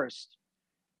first.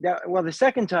 The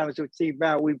second time was with Steve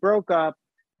Bauer. We broke up,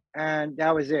 and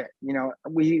that was it.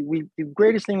 The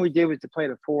greatest thing we did was to play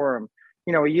the Forum.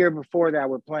 A year before that,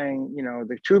 we're playing,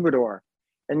 the Troubadour,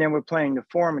 and then we're playing the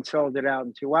Forum and sold it out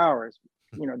in 2 hours.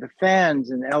 The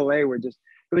fans in LA it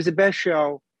was the best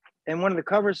show. And one of the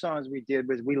cover songs we did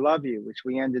was We Love You, which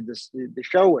we ended the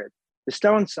show with, the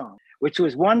Stones song, which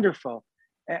was wonderful.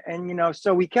 And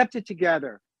so we kept it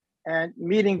together. And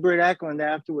meeting Britt Eklund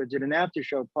afterwards at an after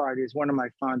show party is one of my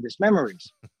fondest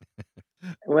memories.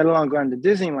 Let alone going to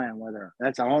Disneyland with her.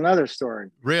 That's a whole nother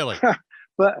story. Really?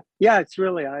 But yeah, it's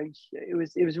really,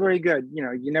 it was very good.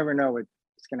 You never know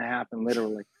what's going to happen,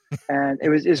 literally. And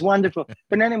it's wonderful.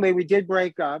 But anyway, we did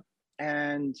break up,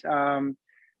 and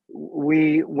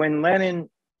when Lennon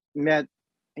met,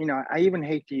 I even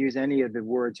hate to use any of the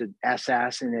words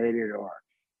assassinated, or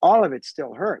all of it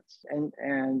still hurts.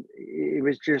 And it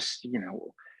was just,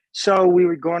 so we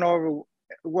were going over.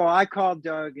 Well, I called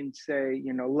Doug and say,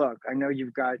 look, I know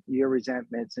you've got your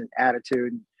resentments and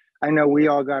attitude. I know we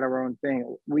all got our own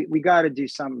thing. We got to do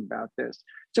something about this.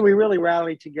 So we really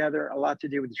rallied together, a lot to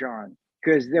do with John,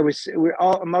 because we're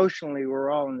all emotionally, we're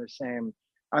all on the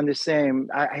same,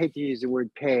 I hate to use the word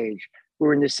page.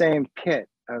 We're in the same pit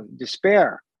of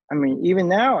despair. I mean, even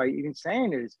now, even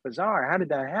saying it, it's bizarre. How did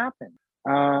that happen?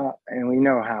 And we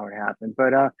know how it happened.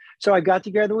 But so I got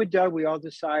together with Doug. We all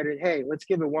decided, hey, let's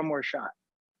give it one more shot.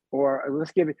 Or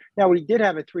let's give it. Now, we did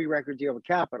have a 3-record deal with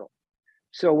Capitol.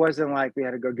 So it wasn't like we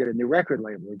had to go get a new record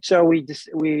label. So we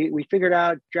figured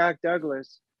out Jack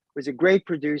Douglas was a great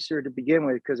producer to begin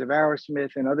with because of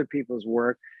Aerosmith and other people's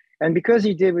work. And because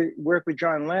he did work with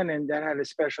John Lennon, that had a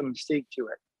special mystique to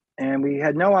it. And we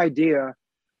had no idea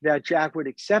that Jack would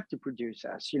accept to produce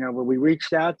us, but we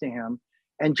reached out to him.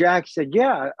 And Jack said,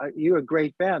 yeah, you're a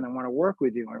great band. I want to work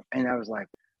with you. And I was like,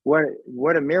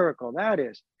 what a miracle that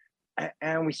is.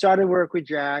 And we started work with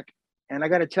Jack. And I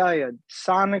got to tell you,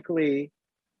 sonically,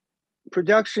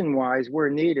 production-wise, where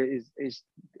needed is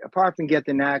apart from Get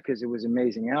the Knack, because it was an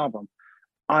amazing album,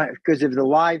 because of the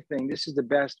live thing, this is the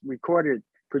best recorded,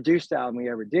 produced album we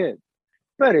ever did.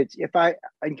 But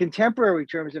in contemporary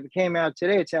terms, if it came out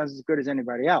today, it sounds as good as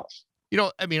anybody else.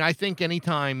 I think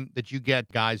anytime that you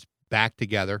get guys back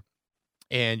together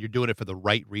and you're doing it for the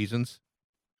right reasons,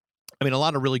 a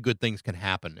lot of really good things can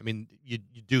happen. You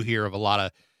do hear of a lot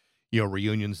of,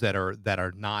 reunions that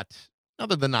are not,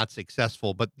 other than not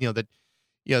successful, but that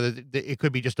it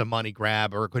could be just a money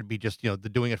grab, or it could be just they're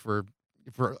doing it for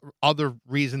other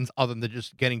reasons other than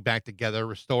just getting back together,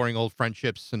 restoring old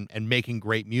friendships, and making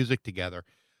great music together.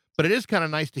 But it is kind of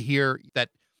nice to hear that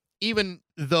even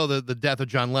though the death of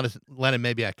John Lennon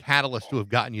may be a catalyst to have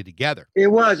gotten you together. It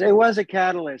was a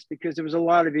catalyst because there was a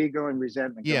lot of ego and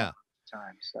resentment. Yeah. At the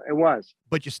time, so it was.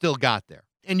 But you still got there.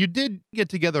 And you did get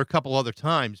together a couple other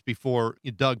times before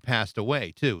Doug passed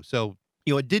away, too. So,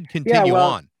 it did continue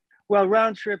on. Well,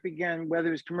 Round Trip, again, whether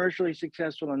it was commercially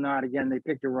successful or not, again, they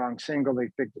picked the wrong single. They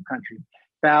picked the country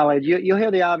ballad. You'll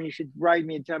hear the album. You should write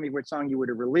me and tell me what song you would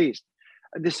have released.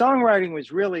 The songwriting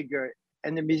was really good,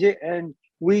 and the music, and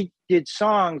we did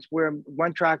songs where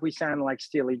one track we sounded like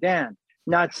Steely Dan.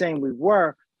 Not saying we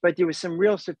were, but there was some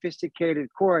real sophisticated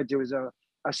chords. There was a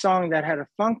song that had a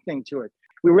funk thing to it.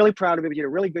 We were really proud of it. We did a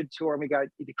really good tour, and we got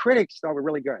the critics thought we were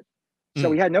really good. So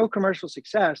we had no commercial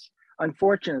success,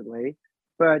 unfortunately,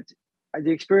 but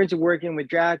the experience of working with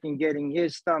Jack and getting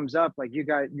his thumbs up, like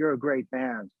you're a great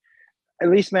band, at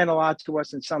least meant a lot to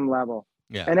us in some level.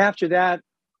 Yeah. And after that,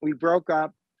 we broke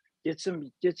up, did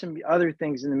some other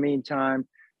things in the meantime,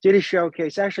 did a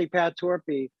showcase. Actually, Pat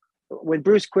Torpey, when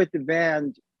Bruce quit the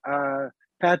band,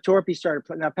 Pat Torpey started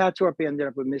playing. Now, Pat Torpey ended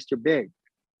up with Mr. Big.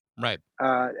 Right.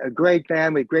 A great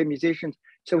band with great musicians.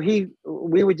 So we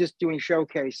were just doing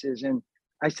showcases, and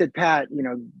I said, Pat,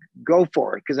 go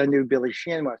for it, because I knew Billy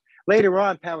Sheehan was. Later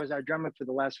on, Pat was our drummer for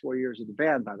the last 4 years of the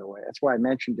band, by the way. That's why I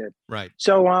mentioned it. Right.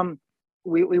 So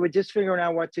we were just figuring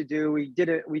out what to do. We did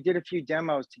a few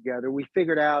demos together. We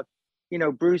figured out,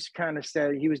 Bruce kind of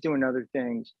said he was doing other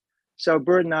things. So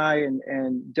Bert and I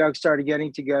and Doug started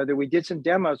getting together. We did some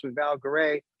demos with Val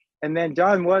Garay. And then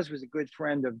Don was a good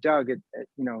friend of Doug.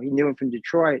 He knew him from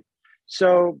Detroit.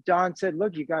 So Don said,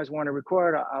 look, you guys want to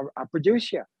record, I'll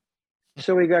produce you.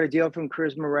 So we got a deal from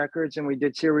Charisma Records, and we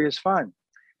did Serious Fun.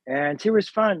 And Serious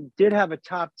Fun did have a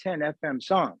top 10 FM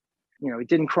song. It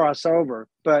didn't cross over,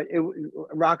 but it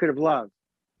Rocket of Love.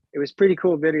 It was pretty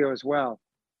cool video as well.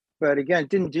 But again, it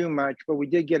didn't do much, but we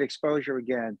did get exposure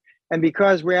again. And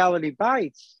because Reality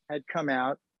Bites had come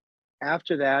out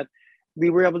after that, we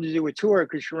were able to do a tour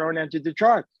because Sharon entered the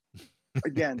charts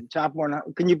again, top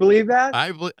 100. Can you believe that?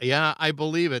 I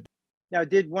believe it. Now,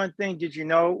 did you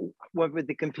know what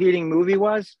the competing movie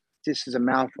was? This is a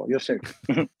mouthful. You'll see.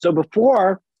 So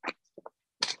before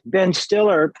Ben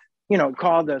Stiller,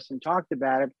 called us and talked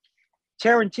about it,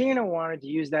 Tarantino wanted to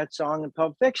use that song in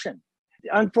Pulp Fiction.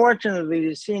 Unfortunately,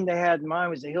 the scene they had in mind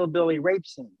was the hillbilly rape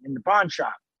scene in the pawn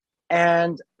shop.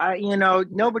 And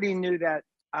nobody knew that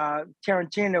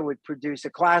Tarantino would produce a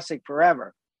classic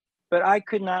forever. But I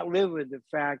could not live with the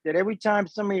fact that every time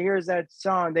somebody hears that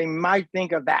song, they might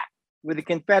think of that with the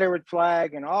Confederate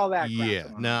flag and all that. Yeah,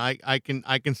 no, I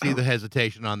can see the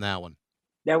hesitation on that one.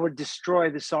 That would destroy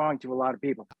the song to a lot of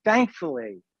people.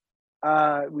 Thankfully,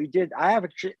 we did. I have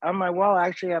on my wall. I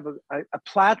actually have a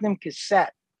platinum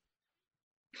cassette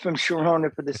from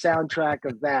Sharona for the soundtrack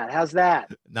of that. How's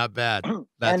that? Not bad.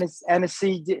 and a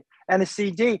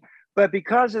CD. But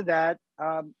because of that,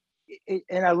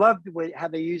 and I loved how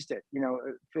they used it,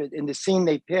 in the scene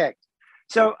they picked.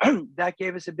 So that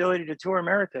gave us ability to tour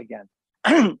America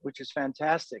again, which is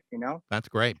fantastic, That's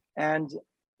great. And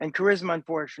Charisma,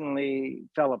 unfortunately,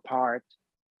 fell apart.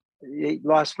 It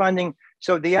lost funding.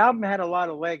 So the album had a lot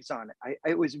of legs on it.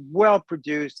 It was well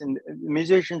produced, and the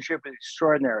musicianship is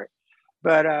extraordinary.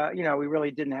 But, we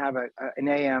really didn't have an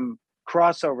AM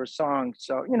crossover song.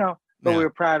 So, but we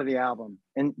were proud of the album,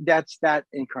 and that's that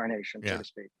incarnation, so to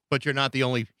speak. But you're not the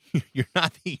only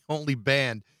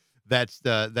band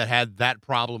that had that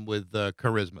problem with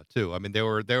Charisma too. I mean, there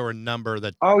were a number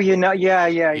that. Oh,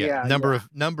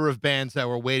 Number of bands that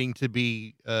were waiting to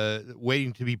be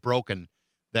broken,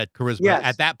 that Charisma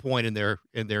at that point in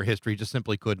their history just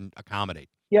simply couldn't accommodate.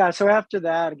 Yeah. So after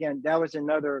that, again, that was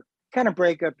another kind of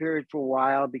breakup period for a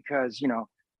while, because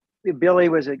Billy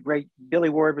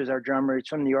Ward was our drummer. He's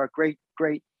from New York. Great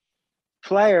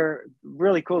player,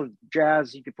 really cool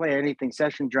jazz. He could play anything,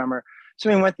 session drummer. So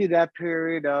we went through that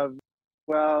period of,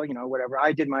 whatever.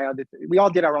 I did my other we all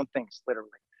did our own things, literally.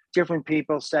 Different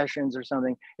people, sessions or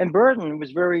something. And Burton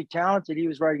was very talented. He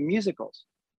was writing musicals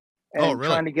and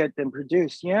trying to get them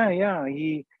produced. Yeah.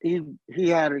 He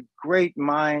had a great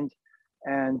mind.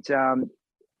 And to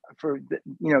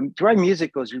write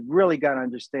musicals, you really got to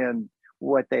understand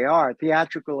what they are,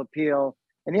 theatrical appeal,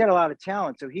 and he had a lot of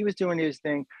talent. So he was doing his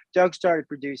thing. Doug started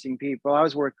producing people. I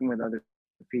was working with other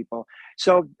people.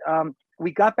 So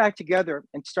we got back together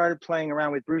and started playing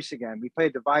around with Bruce again. We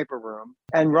played the Viper Room,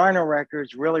 and Rhino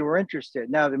Records really were interested.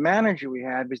 Now, the manager we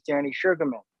had was Danny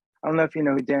Sugarman. I don't know if you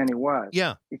know who Danny was.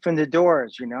 Yeah. From the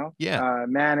Doors, Yeah.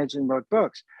 Managed and wrote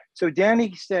books. So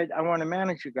Danny said, I want to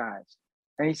manage you guys.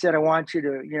 And he said, I want you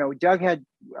to, Doug had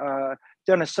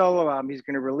done a solo album he's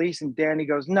going to release, and Danny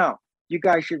goes, no, you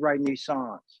guys should write new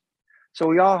songs. So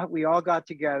we all got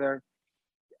together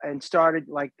and started,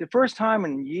 like, the first time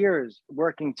in years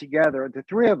working together, the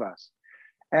three of us.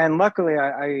 And luckily,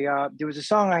 I there was a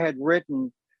song I had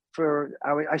written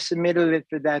I submitted it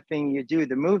for That Thing You Do,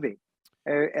 the movie,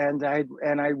 and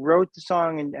I wrote the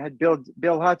song and had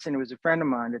Bill Hudson, who was a friend of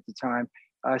mine at the time,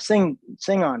 sing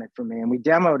on it for me, and we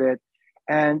demoed it.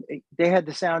 and they had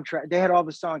the soundtrack. They had all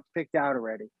the songs picked out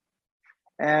already.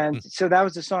 And so that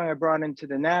was the song I brought into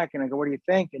the Knack. And I go, what do you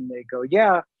think? And they go,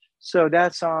 yeah. So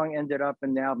that song ended up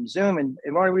in the album Zoom. And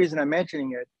the only reason I'm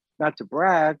mentioning it, not to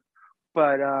brag,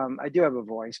 but I do have a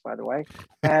voice, by the way.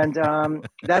 And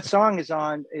that song is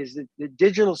the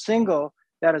digital single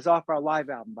that is off our live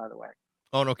album, by the way.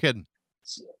 Oh, no kidding.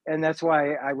 And that's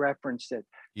why I referenced it.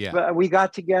 Yeah. But we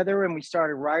got together and we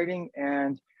started writing.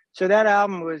 And so that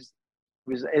album was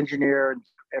engineered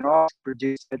and all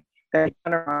produced it. And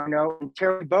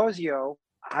Terry Bozzio,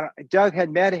 Doug had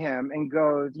met him and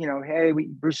goes, hey,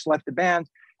 Bruce left the band.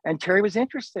 And Terry was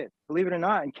interested, believe it or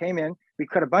not, and came in. We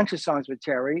cut a bunch of songs with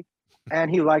Terry. And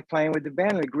he liked playing with the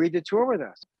band and agreed to tour with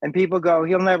us. And people go,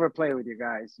 he'll never play with you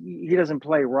guys. He doesn't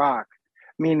play rock,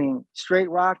 meaning straight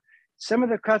rock. Some of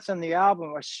the cuts on the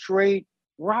album are straight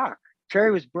rock.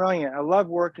 Terry was brilliant. I love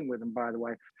working with him, by the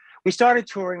way. We started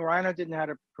touring. Rhino didn't know how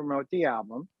to promote the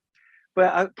album.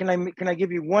 But can I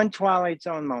give you one Twilight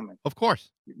Zone moment? Of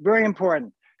course. Very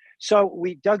important. So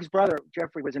Doug's brother,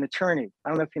 Jeffrey, was an attorney. I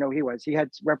don't know if you know who he was. He had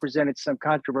represented some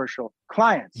controversial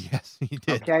clients. Yes, he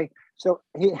did. Okay. So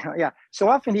so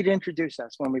often he'd introduce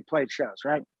us when we played shows,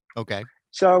 right? Okay.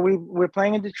 So we're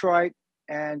playing in Detroit,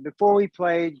 and before we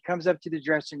played, he comes up to the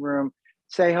dressing room,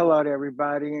 say hello to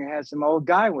everybody, and has some old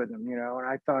guy with him, and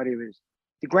I thought he was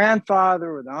the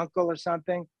grandfather or the uncle or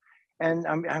something. And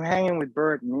I'm hanging with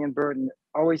Burton. Me and Burton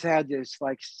always had this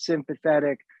like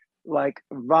sympathetic like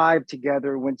vibe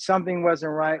together. When something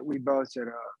wasn't right, we both said,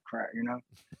 oh crap,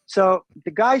 So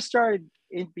the guy started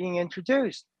being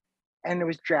introduced, and it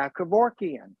was Jack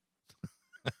Kevorkian,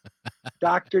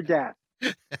 Dr. Death.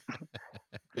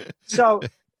 So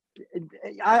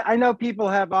I know people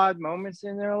have odd moments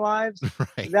in their lives.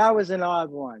 Right. That was an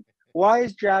odd one. Why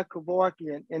is Jack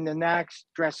Kevorkian in the Knack's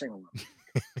dressing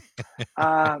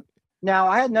room? Now,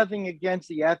 I had nothing against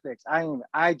the ethics.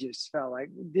 I just felt like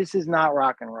this is not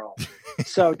rock and roll.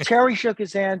 So Terry shook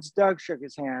his hands. Doug shook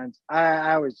his hands.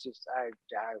 I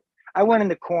went in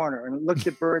the corner and looked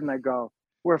at Bird and I go,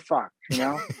 we're fucked,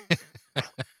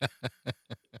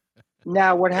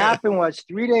 Now, what happened was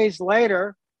 3 days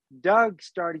later, Doug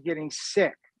started getting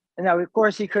sick. And now, of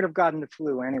course, he could have gotten the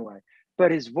flu anyway. But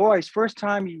his voice, first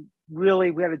time we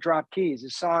had to drop keys.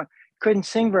 His song couldn't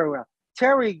sing very well.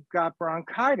 Terry got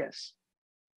bronchitis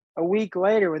a week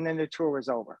later, and then the tour was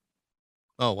over.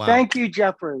 Oh, wow. Thank you,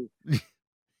 Jeffrey,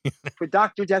 for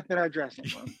Dr. Death in our dressing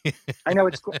room. I know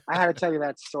it's cool. I had to tell you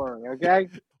that story, okay?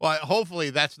 Well, hopefully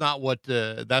that's not what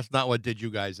did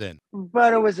you guys in.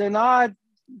 But it was an odd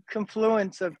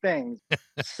confluence of things.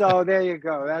 So there you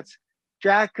go. That's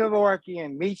Jack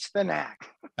Kevorkian meets the Knack.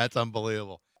 That's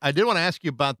unbelievable. I did want to ask you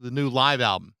about the new live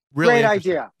album. Really Great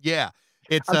idea. Yeah.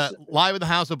 It's Live at the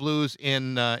House of Blues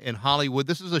in Hollywood.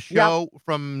 This is a show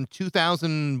from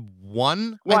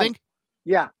 2001, I think.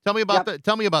 Yeah. Tell me about that.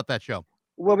 Tell me about that show.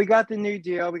 Well, we got the new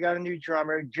deal. We got a new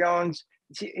drummer, Jones.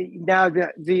 Now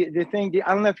the thing.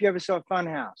 I don't know if you ever saw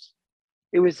Funhouse.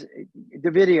 It was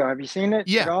the video. Have you seen it?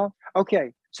 Yeah. At all?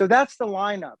 Okay. So that's the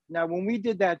lineup. Now, when we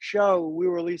did that show, we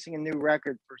were releasing a new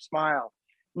record for Smile.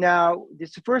 Now,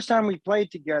 it's the first time we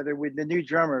played together with the new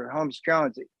drummer, Holmes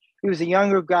Jones. He was a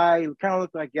younger guy who kind of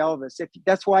looked like Elvis.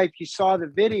 That's why if you saw the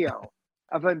video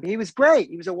of him, he was great.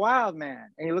 He was a wild man,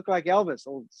 and he looked like Elvis,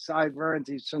 old sideburns.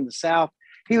 He's from the South.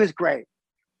 He was great.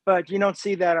 But you don't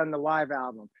see that on the live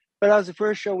album. But that was the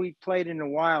first show we played in a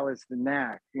while as the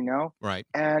Knack, Right.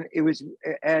 And it was,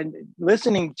 and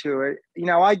listening to it,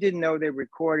 I didn't know they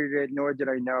recorded it, nor did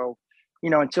I know,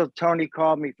 until Tony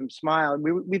called me from Smile.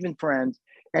 We've been friends.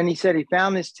 And he said he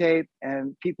found this tape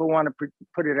and people want to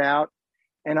put it out.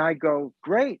 And I go,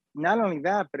 great. Not only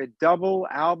that, but a double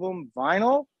album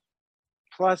vinyl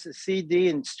plus a CD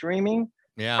and streaming.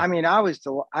 Yeah. I mean,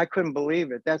 I couldn't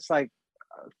believe it. That's like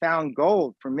found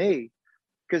gold for me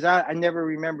because I never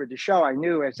remembered the show. I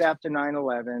knew it's after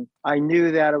 9/11. I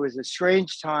knew that it was a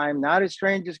strange time, not as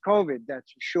strange as COVID,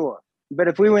 that's for sure. But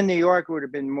if we were in New York, it would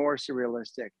have been more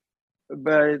surrealistic.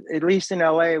 But at least in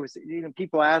LA, it was,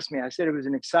 people asked me, I said it was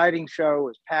an exciting show, it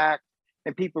was packed,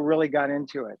 and people really got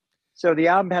into it. So the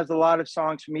album has a lot of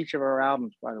songs from each of our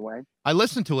albums, by the way. I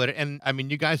listened to it, and I mean,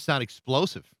 you guys sound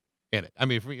explosive in it. I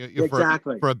mean,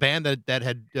 Exactly. for a band that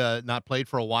had not played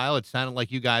for a while, it sounded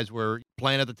like you guys were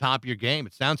playing at the top of your game.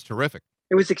 It sounds terrific.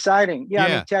 It was exciting. Yeah. I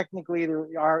Yeah. mean, technically, there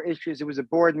are issues. It was a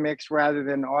board mix rather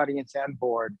than audience and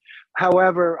board.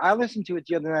 However, I listened to it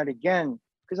the other night again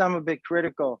because I'm a bit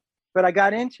critical. But I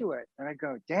got into it, and I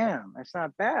go, damn, that's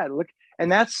not bad. Look, and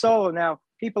that's solo. Now,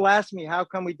 people ask me, how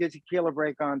come we did Tequila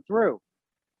Break On Through?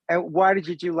 And why did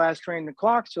you do Last Train to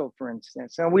Clarksville, for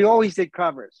instance? And we always did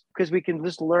covers because we can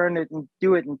just learn it and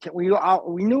do it. And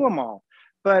we knew them all.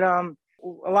 But a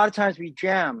lot of times we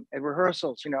jam at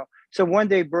rehearsals, you know. So one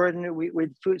day Burden,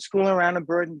 we'd schooling around in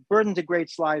Burden. Burden's a great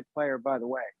slide player, by the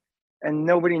way. And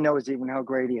nobody knows even how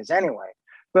great he is anyway.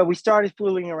 But we started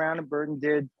fooling around and Burden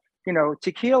did, you know,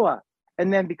 Tequila.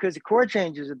 And then because the chord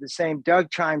changes are the same, Doug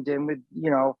chimed in with,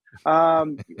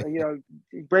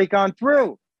 Break On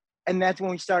Through. And that's when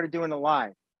we started doing the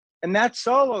live. And that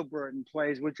solo Burden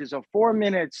plays, which is a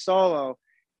 4-minute solo,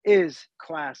 is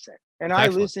classic. And I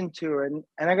listened to it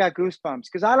and I got goosebumps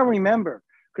because I don't remember,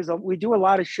 because we do a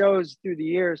lot of shows through the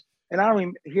years and I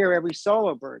don't hear every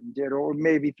solo Burden did or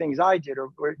maybe things I did or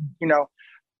you know,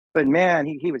 but man,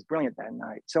 he was brilliant that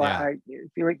night. So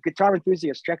if you're a guitar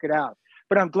enthusiast, check it out.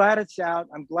 But I'm glad it's out.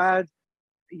 I'm glad,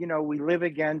 you know, we live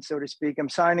again, so to speak. I'm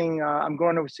signing, I'm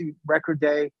going to see Record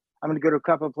Day. I'm going to go to a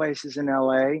couple of places in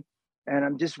LA and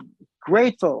I'm just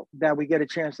grateful that we get a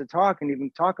chance to talk and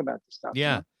even talk about this stuff. Yeah.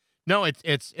 You know? No,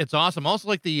 it's awesome. Also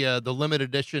like the limited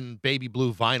edition baby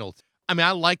blue vinyl. I mean,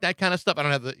 I like that kind of stuff. I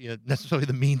don't have the necessarily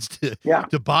the means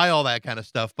to buy all that kind of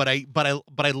stuff, but I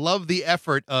love the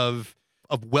effort of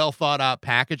well thought out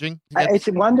packaging. It's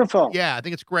wonderful. Yeah, I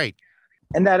think it's great.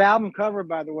 And that album cover,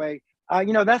 by the way,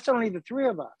 that's only the three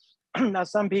of us. Now,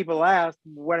 some people ask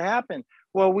what happened.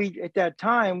 Well, at that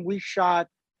time we shot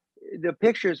the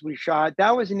pictures we shot.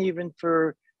 That wasn't even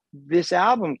for this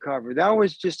album cover. That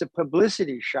was just a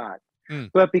publicity shot.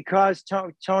 But because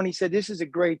Tony said, this is a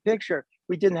great picture,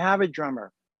 we didn't have a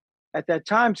drummer at that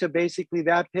time. So basically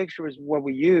that picture was what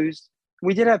we used.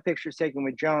 We did have pictures taken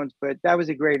with Jones, but that was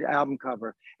a great album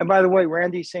cover. And by the way,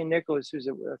 Randy St. Nicholas, who's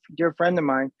a dear friend of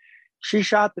mine, she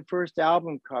shot the first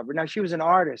album cover. Now, she was an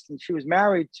artist and she was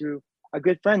married to a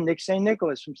good friend, Nick St.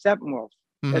 Nicholas from Steppenwolf.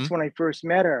 That's when I first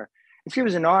met her. And she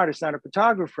was an artist, not a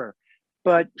photographer.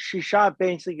 But she shot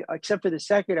basically, except for the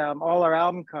second album, all our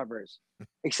album covers,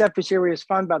 except for Serious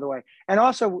Fun, by the way. And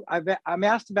also, I'm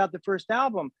asked about the first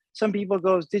album. Some people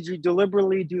goes, did you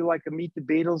deliberately do like a Meet the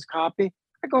Beatles copy?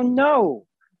 I go, no.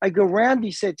 I go,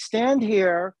 Randy said, stand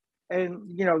here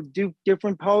and, do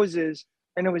different poses.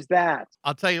 And it was that.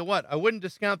 I'll tell you what, I wouldn't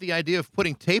discount the idea of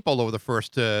putting tape all over the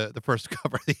first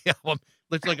cover of the album.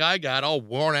 Looks like I got all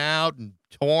worn out and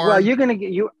torn. Well, you're gonna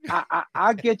get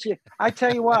I'll get you. I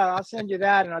tell you what, I'll send you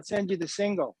that, and I'll send you the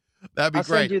single. That'd be I'll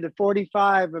great. send you the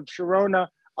 45 of Sharona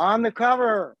on the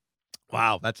cover.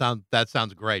 Wow, that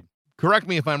sounds great. Correct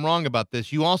me if I'm wrong about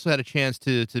this. You also had a chance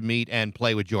to meet and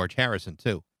play with George Harrison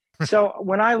too. So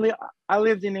when I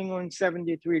lived in England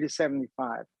 73 to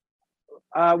 75.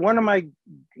 One of my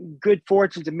good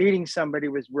fortunes of meeting somebody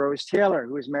was Rose Taylor,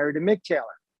 who was married to Mick Taylor.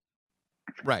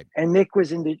 Right. And Mick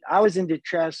I was into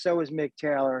chess, so was Mick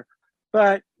Taylor.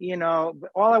 But,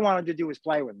 all I wanted to do was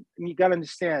play with him. And you got to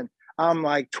understand, I'm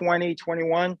like 20,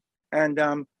 21. And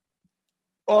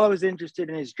all I was interested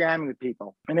in is jamming with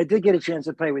people. And I did get a chance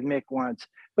to play with Mick once.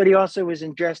 But he also was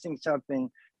ingesting something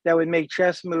that would make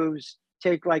chess moves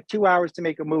take like 2 hours to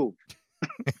make a move.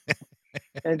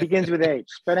 And it begins with H.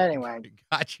 But anyway.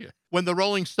 Gotcha. When the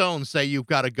Rolling Stones say you've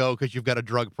got to go because you've got a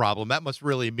drug problem, that must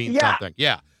really mean something.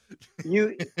 Yeah.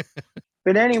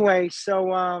 But anyway,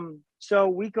 so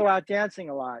we go out dancing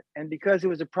a lot. And because it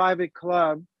was a private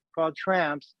club called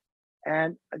Tramps,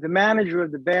 and the manager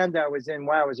of the band I was in,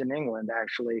 I was in England,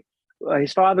 actually,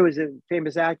 his father was a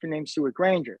famous actor named Stuart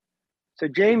Granger. So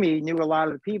Jamie knew a lot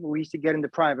of the people. We used to get into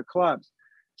private clubs.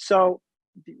 So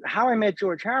how I met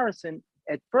George Harrison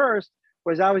at first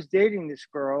was I was dating this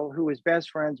girl who was best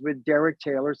friends with Derek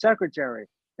Taylor's secretary.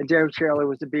 And Derek Taylor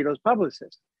was the Beatles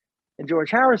publicist and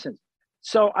George Harrison.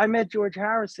 So I met George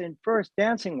Harrison first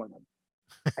dancing with him.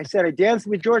 I said, I danced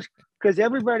with George because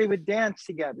everybody would dance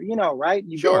together, right?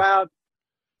 You Sure. Go out,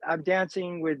 I'm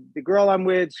dancing with the girl I'm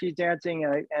with, she's dancing.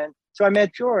 And so I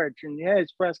met George and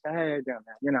it's Prescott, hey, how you doing,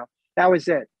 man? That was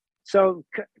it. So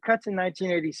cuts in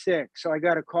 1986. So I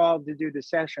got a call to do the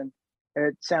session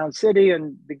at Sound City,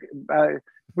 and the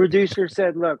producer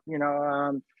said, look,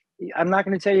 I'm not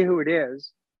going to tell you who it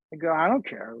is. I go, I don't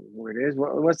care who it is.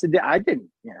 What's the deal? I didn't,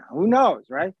 who knows,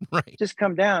 right? Right. Just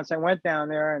come down. So I went down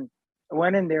there and I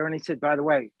went in there and he said, by the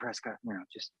way, Prescott,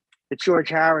 it's George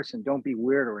Harrison. Don't be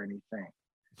weird or anything.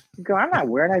 I go, I'm not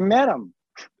weird. I met him.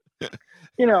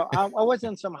 I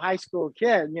wasn't some high school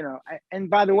kid, and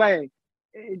by the way,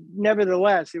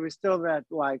 nevertheless, it was still that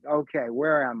like, okay,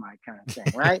 where am I kind of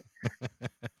thing, right?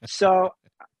 So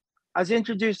I was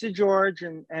introduced to George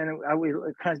and we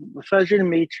kind of pleasure to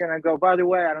meet you. And I go, by the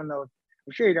way, I don't know,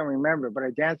 I'm sure you don't remember, but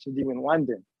I danced with you in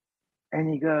London. And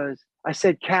he goes, I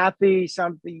said, Kathy,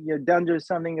 something, you're done or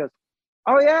something. He goes,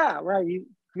 oh yeah, right.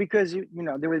 because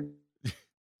they were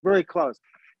really close.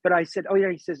 But I said, "Oh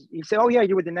yeah," he said, "Oh yeah,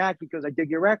 you were the Knack because I dig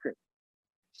your record."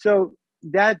 So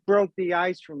that broke the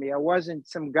ice for me. I wasn't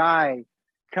some guy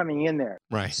coming in there.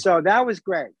 Right. So that was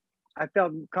great. I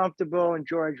felt comfortable, and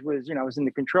George was, was in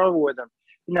the control with him.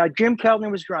 Now Jim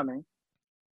Keltner was drumming,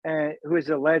 and who is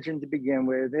a legend to begin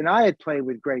with. And I had played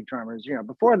with great drummers,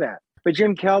 before that. But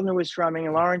Jim Keltner was drumming,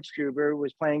 and Lawrence Struber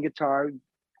was playing guitar.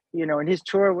 And his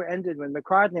tour ended when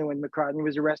McCartney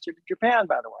was arrested in Japan,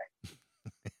 by the way.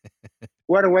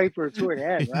 What a way for a tour to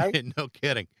end, right? No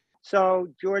kidding. So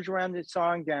George ran the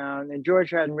song down, and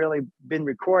George hadn't really been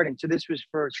recording. So this was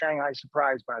for Shanghai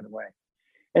Surprise, by the way.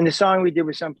 And the song we did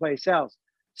was someplace else.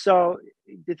 So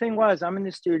the thing was, I'm in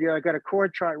the studio. I got a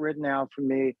chord chart written out for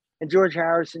me, and George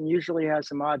Harrison usually has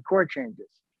some odd chord changes.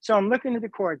 So I'm looking at the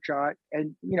chord chart,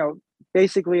 and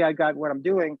basically I got what I'm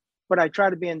doing, but I try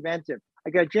to be inventive. I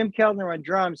got Jim Keltner on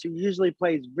drums, who usually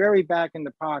plays very back in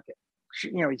the pocket.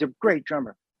 He's a great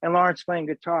drummer, and Lawrence playing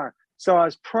guitar. So I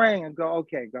was praying and go,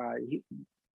 okay, God,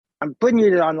 I'm putting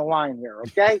you on the line here,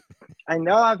 okay? I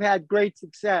know I've had great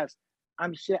success.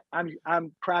 I'm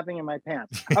crapping in my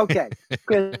pants. Okay,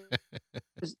 because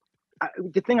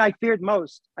the thing I feared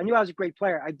most, I knew I was a great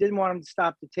player. I didn't want him to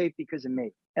stop the tape because of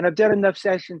me. And I've done enough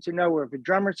sessions to know where if a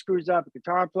drummer screws up, a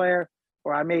guitar player,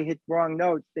 or I may hit wrong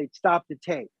notes, they'd stop the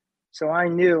tape. So I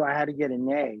knew I had to get an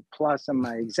A plus on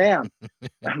my exam.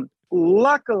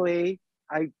 Luckily,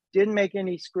 I didn't make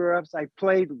any screw ups. I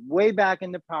played way back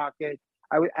in the pocket.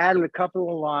 I added a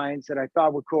couple of lines that I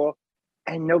thought were cool,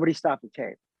 and nobody stopped the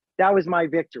tape. That was my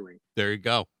victory. There you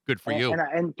go. Good for you.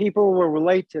 And people will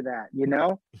relate to that,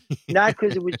 not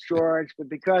because it was George, but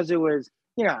because it was,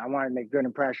 I wanted to make a good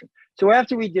impression. So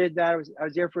after we did that, I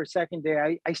was there for a second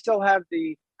day. I still have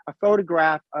a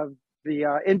photograph of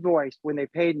the invoice when they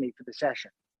paid me for the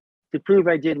session to prove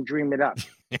I didn't dream it up.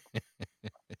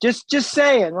 just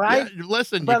saying, right? Yeah,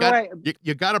 listen,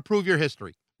 you got to prove your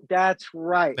history. That's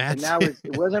right.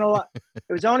 It wasn't a lot.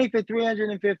 It was only for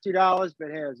 $350,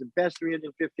 but hey, it was the best $350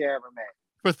 I ever made.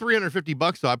 For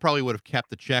 $350, though, I probably would have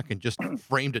kept the check and just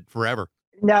framed it forever.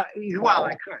 Now, well,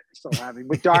 I could still have it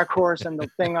with Dark Horse and the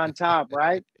thing on top,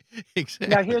 right? Exactly.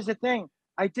 Now, here's the thing: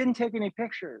 I didn't take any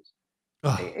pictures.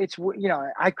 It's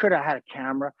I could have had a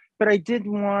camera, but I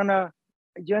didn't want to.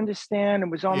 You understand? It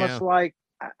was almost like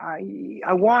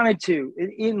I wanted to.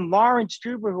 In Lawrence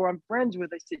Struber, who I'm friends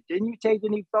with, I said, "Didn't you take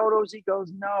any photos?" He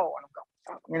goes, "No." And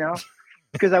I'm going,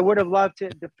 because I would have loved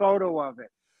the photo of it.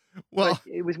 Well,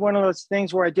 but it was one of those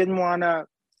things where I didn't want to.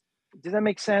 Does that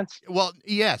make sense? Well,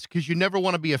 yes, because you never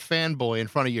want to be a fanboy in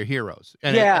front of your heroes.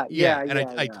 And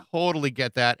I totally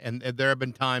get that. And there have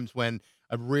been times when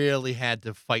I really had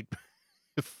to fight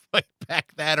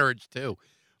back that urge too.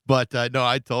 But no,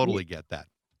 I totally get that.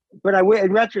 But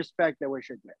in retrospect, I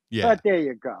wish I did. Yeah. But there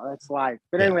you go. That's life.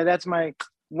 But anyway, that's my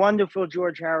wonderful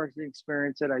George Harrison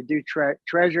experience that I do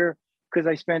treasure, because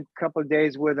I spent a couple of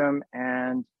days with him,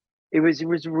 and it was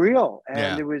real.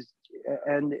 And it was,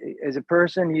 and as a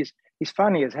person, he's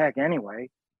funny as heck anyway.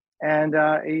 And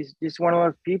he's just one of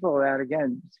those people that,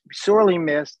 again, sorely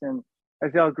missed. And I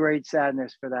felt great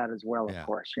sadness for that as well, of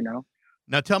course,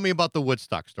 Now tell me about the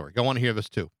Woodstock story. I want to hear this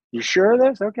too. You sure of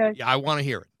this? Okay. Yeah, I want to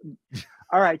hear it.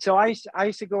 All right. So I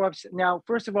used to go up. Now,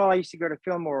 first of all, I used to go to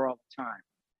Fillmore all the time.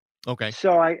 Okay.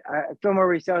 So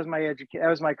Fillmore East, that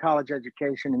was my college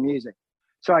education in music.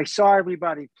 So I saw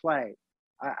everybody play.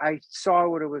 I saw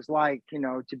what it was like,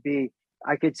 to be.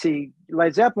 I could see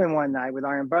Led Zeppelin one night with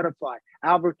Iron Butterfly.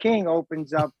 Albert King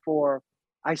opens up for.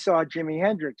 I saw Jimi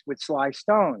Hendrix with Sly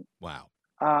Stone. Wow.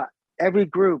 Every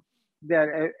group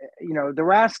that the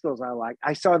Rascals I like.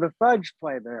 I saw the Fudge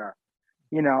play there.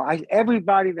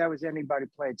 Everybody that was anybody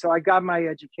played. So I got my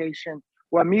education.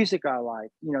 What music I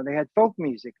like. They had folk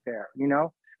music there.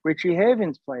 Richie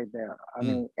Havens played there. I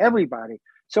mean, everybody.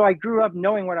 So I grew up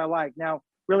knowing what I like. Now,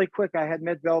 really quick, I had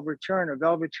met Velvet Turner.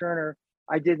 Velvet Turner,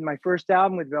 I did my first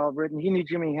album with Velvet, and he knew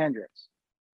Jimi Hendrix.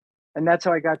 And that's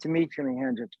how I got to meet Jimi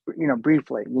Hendrix,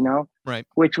 briefly, Right.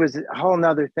 Which was a whole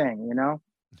nother thing,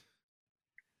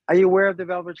 Are you aware of the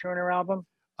Velvet Turner album?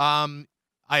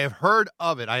 I have heard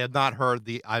of it. I have not heard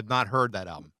that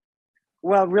album.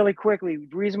 Well, really quickly,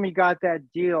 the reason we got that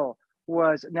deal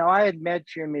was, now I had met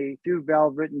Jimmy through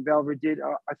Velvet, and Velvet did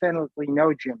authentically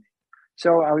know Jimmy.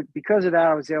 So because of that,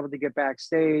 I was able to get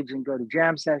backstage and go to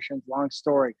jam sessions. Long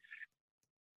story.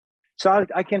 So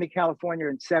I came to California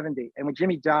in '70, and when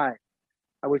Jimmy died,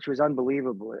 which was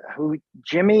unbelievable.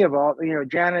 Jimmy of all,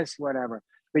 Janis, whatever,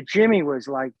 but Jimmy was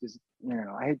like this,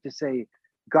 I hate to say,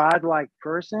 godlike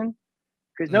person,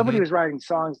 because nobody was writing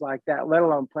songs like that, let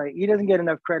alone play. He doesn't get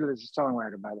enough credit as a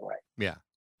songwriter, by the way. Yeah.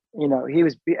 he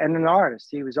was and an artist.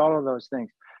 He was all of those things.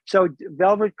 So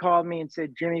Velvet called me and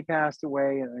said Jimmy passed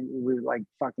away, and we were like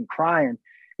fucking crying.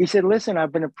 He said, "Listen,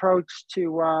 I've been approached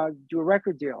to do a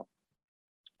record deal."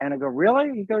 And I go,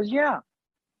 "Really?" He goes, "Yeah."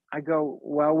 I go,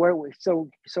 "Well, so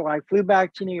I flew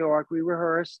back to New York. We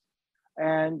rehearsed,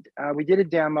 and we did a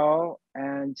demo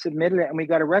and submitted it, and we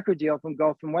got a record deal from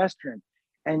Gulf and Western.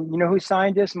 And you know who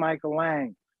signed this? Michael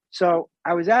Lang. So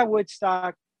I was at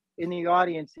Woodstock in the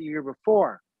audience the year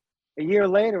before. A year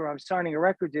later, I'm signing a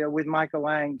record deal with Michael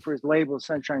Lang for his label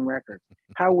Sunshine Records.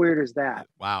 How weird is that?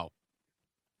 Wow.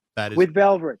 That is with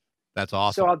Velvet. That's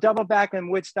awesome. So I'll double back on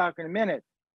Woodstock in a minute.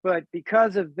 But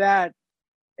because of that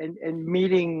and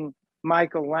meeting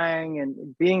Michael Lang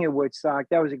and being at Woodstock,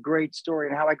 that was a great story,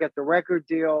 and how I got the record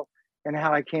deal and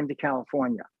how I came to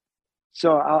California.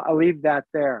 So I'll leave that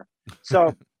there.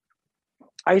 So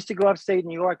I used to go upstate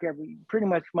New York pretty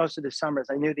much most of the summers.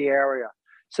 I knew the area.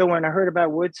 So when I heard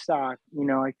about Woodstock,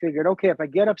 I figured, okay, if I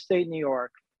get upstate New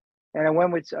York, and I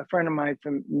went with a friend of mine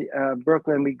from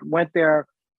Brooklyn, we went there,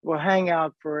 we'll hang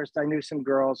out first. I knew some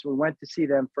girls. We went to see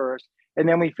them first. And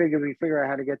then we figured out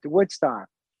how to get to Woodstock.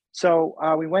 So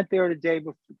we went there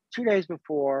 2 days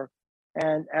before.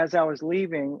 And as I was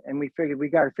leaving, and we figured we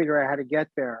got to figure out how to get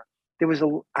there.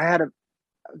 I had a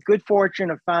good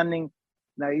fortune of finding,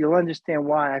 now you'll understand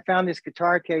why. I found this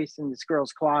guitar case in this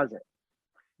girl's closet.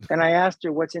 And I asked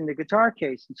her, what's in the guitar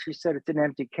case? And she said, it's an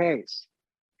empty case.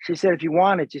 She said, if you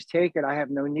want it, just take it. I have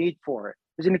no need for it.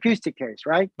 It was an acoustic case,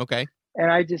 right? Okay.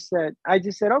 And I just said,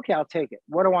 okay, I'll take it.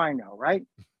 What do I know, right?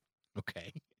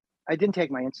 Okay. I didn't take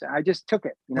my instant. I just took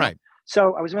it. Right.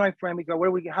 So I was with my friend. We go, how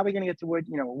are we going to get to what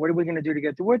are we going to do to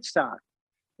get to Woodstock?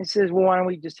 He says, well, why don't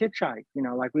we just hitchhike?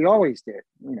 Like we always did.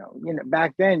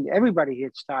 Back then, everybody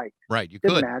hitchhiked. Right. You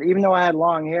Didn't could. matter. Even though I had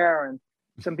long hair, and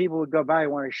some people would go by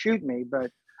and want to shoot me, but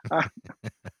I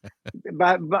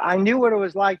knew what it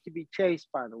was like to be chased,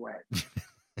 by the way,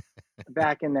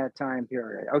 back in that time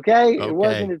period. Okay? It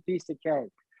wasn't a piece of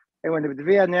cake. And when the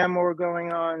Vietnam War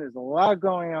going on, there's a lot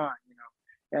going on,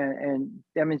 and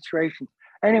demonstrations.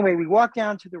 Anyway, we walked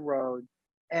down to the road,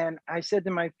 and I said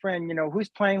to my friend, who's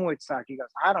playing Woodstock? He goes,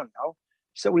 I don't know.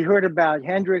 So we heard about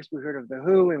Hendrix, we heard of The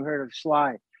Who, and we heard of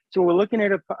Sly. So we're looking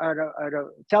at a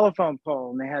telephone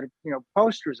pole, and they had,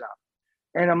 posters up.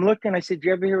 And I'm looking, I said,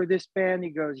 you ever hear of this band? He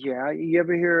goes, yeah. You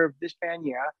ever hear of this band?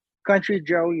 Yeah. Country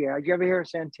Joe? Yeah. Did you ever hear of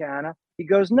Santana? He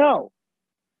goes, no.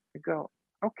 I go,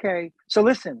 okay. So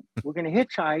listen, we're going to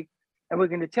hitchhike, and we're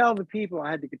going to tell the people,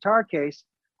 I had the guitar case.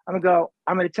 I'm going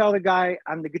to tell the guy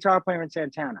I'm the guitar player in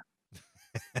Santana.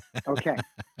 Okay.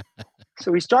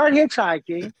 So we start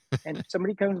hitchhiking, and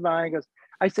somebody comes by and goes,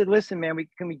 I said, listen, man,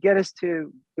 can we get us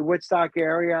to the Woodstock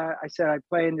area? I said, I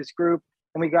play in this group,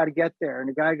 and we got to get there. And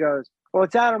the guy goes, well,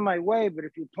 it's out of my way, but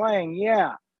if you're playing,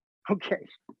 yeah. Okay.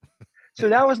 So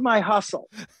that was my hustle.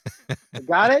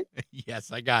 Got it?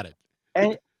 Yes, I got it.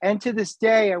 And to this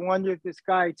day, I wonder if this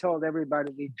guy told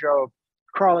everybody he drove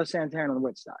Carlos Santana to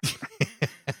Woodstock.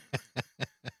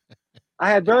 I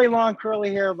had very long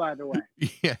curly hair, by the way.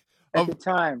 Yeah. At the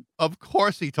time. Of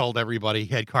course he told everybody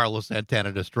he had Carlos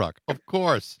Santana to struck. Of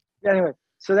course. Anyway,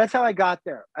 so that's how I got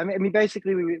there. I mean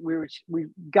basically we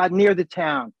got near the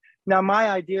town. Now my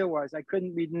idea was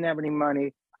we didn't have any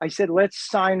money. I said, let's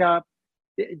sign up,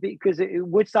 because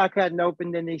Woodstock hadn't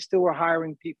opened and they still were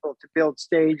hiring people to build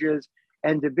stages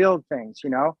and to build things,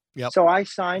 Yep. So I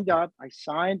signed up. I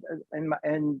signed,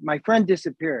 and my friend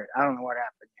disappeared. I don't know what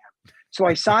happened to him. So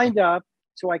I signed up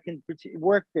so I can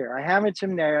work there. I hammered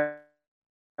some nails.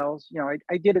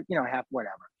 I did it, half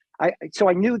whatever. So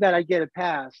I knew that I'd get a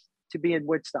pass to be in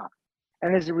Woodstock.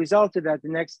 And as a result of that, the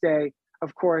next day,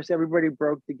 of course, everybody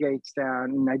broke the gates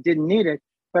down, and I didn't need it,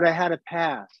 but I had a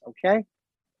pass, okay?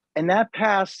 And that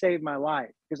pass saved my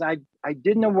life, because I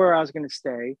didn't know where I was going to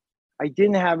stay. I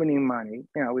didn't have any money.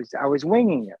 I was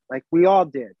winging it, like we all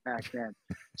did back then.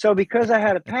 So because I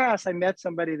had a pass, I met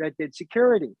somebody that did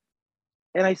security.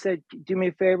 And I said, do me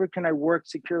a favor, can I work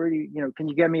security? Can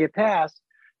you get me a pass?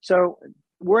 So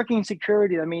working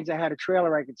security, that means I had a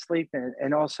trailer I could sleep in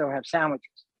and also have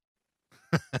sandwiches.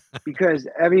 Because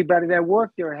everybody that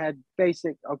worked there had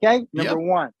basic, okay? Number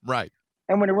one. Right.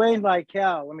 And when it rained like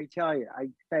hell, let me tell you, I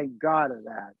thank God of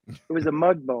that. It was a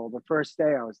mud bowl the first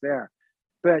day I was there.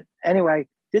 But anyway,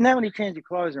 didn't have any change of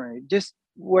clothes or anything, just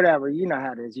whatever, you know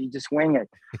how it is, you just wing it.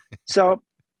 So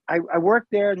I worked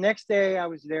there. Next day I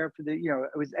was there for it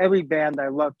was every band I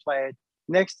loved playing.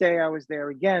 Next day I was there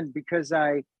again, because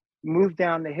I moved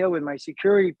down the hill with my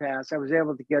security pass. I was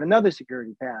able to get another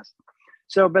security pass.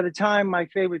 So by the time my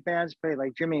favorite bands played,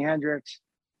 like Jimi Hendrix,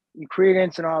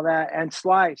 Creedence and all that, and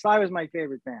Sly was my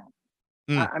favorite band.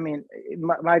 I mean,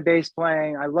 my bass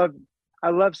playing. I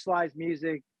love Sly's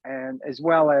music, and as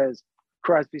well as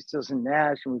Crosby, Stills and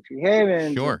Nash and Richie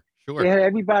Havens. Sure, They sure. had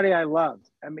everybody I loved.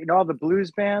 I mean, all the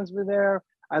blues bands were there.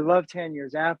 I loved 10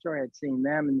 Years After. I had seen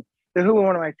them, and the Who were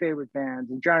one of my favorite bands.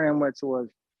 And John Entwistle was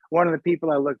one of the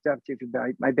people I looked up to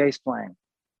for my bass playing.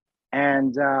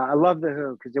 And I love the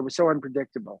Who because it was so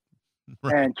unpredictable.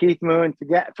 Right. And Keith Moon,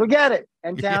 forget it.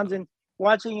 And Yeah. Townsend,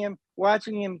 watching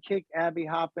him kick Abby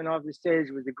Hoffman off the stage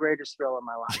was the greatest thrill of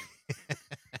my life.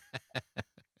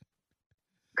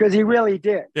 Because he really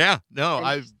did. Yeah, no,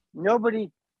 And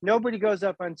nobody goes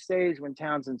up on stage when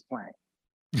Townsend's playing.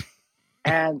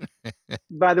 And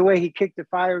by the way, he kicked the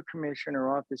fire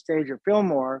commissioner off the stage at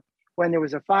Fillmore when there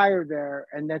was a fire there,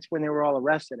 and that's when they were all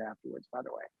arrested afterwards, by the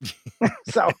way.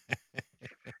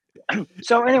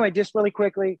 So anyway, just really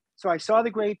quickly. So I saw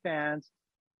the great bands,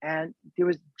 and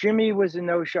Jimmy was a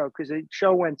no-show because the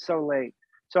show went so late.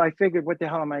 So I figured, what the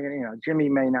hell am I going to, Jimmy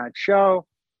may not show.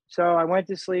 So I went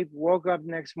to sleep, woke up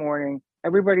the next morning.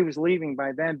 Everybody was leaving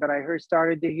by then, but I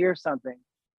started to hear something.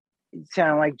 It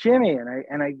sounded like Jimmy,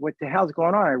 and I what the hell's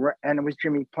going on? And it was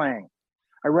Jimmy playing.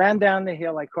 I ran down the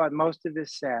hill. I caught most of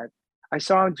this set. I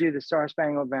saw him do the Star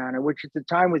Spangled Banner, which at the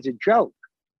time was a joke,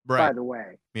 by the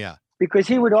way. Yeah. Because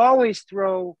he would always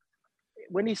throw,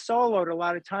 when he soloed, a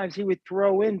lot of times he would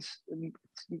throw in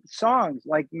songs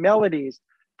like melodies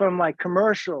from like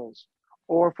commercials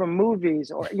or from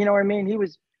movies, or you know what I mean.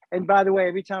 And by the way,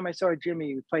 every time I saw Jimmy,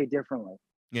 he would play differently.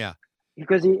 Yeah.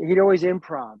 Because he'd always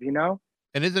improv,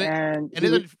 And isn't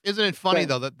it funny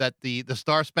though that the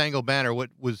Star Spangled Banner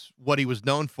what he was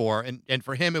known for, and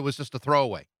for him it was just a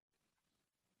throwaway.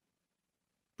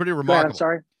 Pretty remarkable. I'm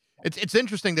sorry. It's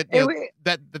interesting that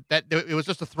that it was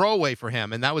just a throwaway for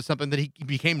him, and that was something that he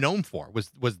became known for.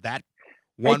 Was that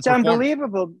one? It's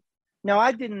unbelievable. No,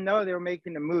 I didn't know they were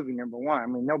making a movie. Number one, I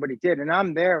mean, nobody did, and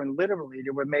I'm there, and literally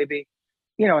there were maybe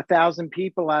 1,000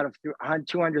 people out of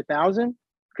 200,000.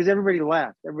 Because everybody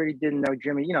left. Everybody didn't know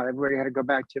Jimmy. Everybody had to go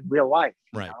back to real life.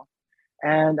 Right.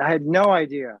 And I had no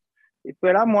idea.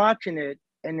 But I'm watching it,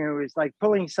 and it was like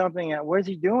pulling something out. What is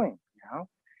he doing?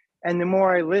 And the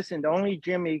more I listened, only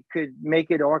Jimmy could make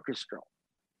it orchestral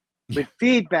with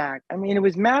feedback. I mean, it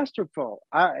was masterful.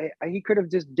 He could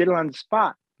have just did it on the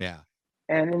spot. Yeah.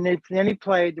 And then he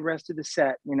played the rest of the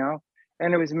set,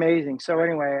 and it was amazing. So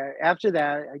anyway, after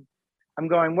that, I'm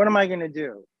going, what am I going to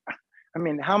do? I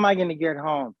mean, how am I going to get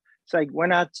home? It's like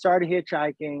went out, started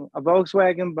hitchhiking. A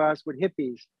Volkswagen bus with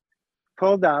hippies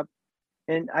pulled up,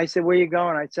 and I said, "Where are you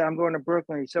going?" I said, "I'm going to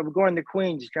Brooklyn." He said, "We're going to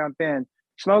Queens. Jump in."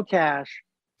 Smoke cash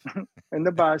in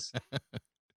the bus.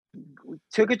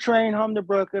 Took a train home to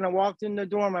Brooklyn. I walked in the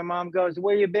door. My mom goes,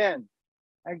 "Where you been?"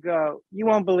 I go, "You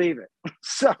won't believe it."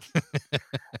 So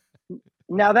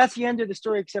now that's the end of the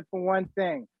story, except for one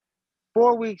thing.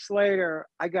 4 weeks later,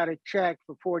 I got a check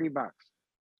for $40.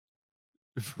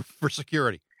 For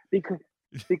security.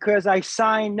 Because I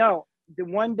signed, no, the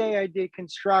one day I did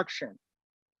construction,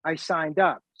 I signed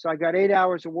up. So I got 8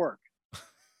 hours of work.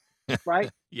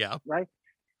 Right? Yeah. Right.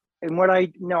 And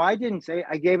I didn't say,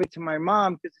 I gave it to my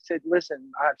mom because I said,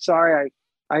 listen, I'm sorry,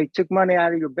 I took money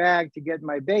out of your bag to get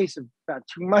my bass about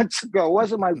 2 months ago. It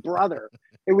wasn't my brother.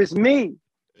 It was me.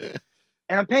 And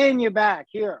I'm paying you back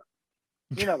here.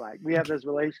 Like we have those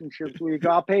relationships where you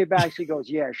go, I'll pay you back. She goes,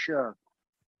 yeah, sure.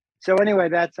 So anyway,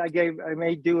 I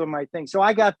made do with my thing. So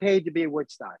I got paid to be at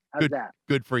Woodstock. How's that?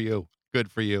 Good for you.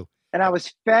 Good for you. And I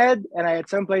was fed, and I had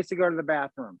some place to go to the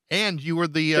bathroom. And you were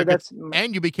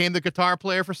and you became the guitar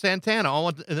player for Santana all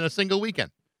in a single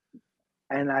weekend.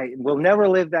 And I will never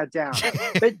live that down.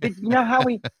 but you know how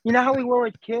we were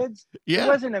with kids? Yeah. It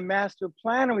wasn't a master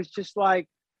plan. It was just like,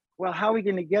 well, how are we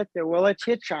going to get there? Well, let's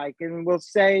hitchhike, and we'll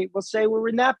say we're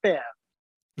in that band.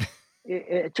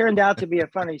 It turned out to be a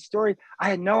funny story. I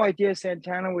had no idea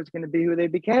Santana was going to be who they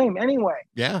became anyway.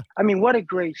 Yeah. I mean, what a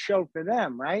great show for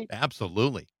them, right?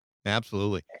 Absolutely.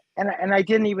 Absolutely. And I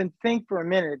didn't even think for a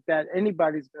minute that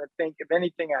anybody's going to think of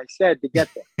anything I said to get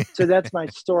there. So that's my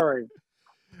story.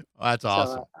 That's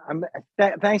awesome.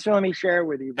 Thanks for letting me share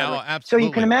with you. Oh, absolutely.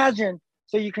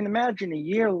 So you can imagine a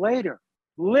year later,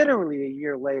 literally a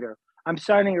year later, I'm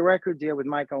signing a record deal with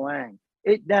Michael Lang.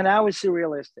 Then I was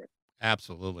surrealistic.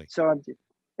 Absolutely. So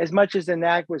as much as the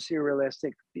Knack was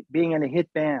surrealistic, being in a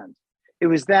hit band, it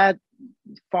was that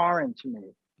foreign to me.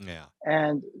 Yeah.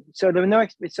 And so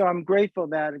I'm grateful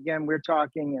that, again, we're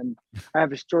talking and I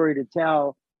have a story to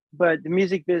tell, but the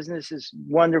music business is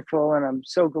wonderful. And I'm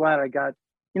so glad I got,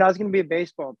 I was going to be a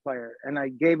baseball player, and I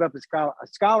gave up a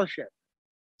scholarship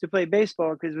to play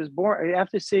baseball because it was born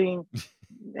after seeing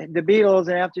the Beatles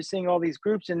and after seeing all these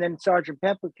groups, and then Sgt.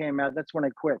 Pepper came out. That's when I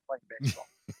quit playing baseball.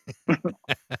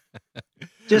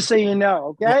 Just so you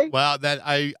know, okay? Well, that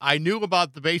I knew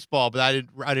about the baseball, but I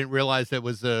didn't realize it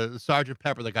was Sergeant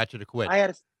Pepper that got you to quit.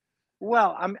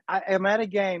 I'm at a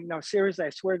game. No, seriously, I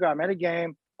swear to God, I'm at a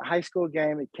game, a high school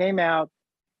game. It came out,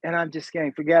 and I'm just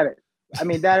saying, forget it. I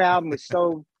mean, that album was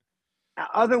so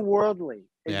otherworldly.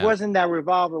 It wasn't that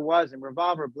Revolver was, and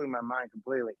Revolver blew my mind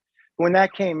completely. When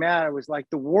that came out, it was like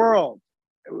the world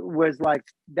was like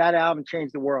that album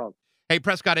changed the world. Hey,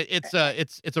 Prescott, it's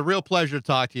a real pleasure to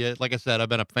talk to you. Like I said, I've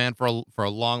been a fan for a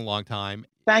long, long time.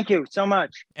 Thank you so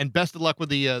much. And best of luck with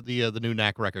the new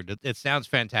Knack record. It sounds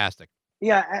fantastic.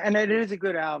 Yeah, and it is a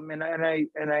good album, and I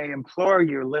implore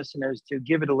your listeners to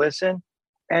give it a listen,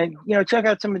 and check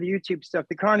out some of the YouTube stuff.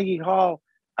 The Carnegie Hall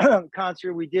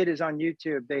concert we did is on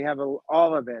YouTube. They have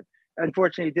all of it.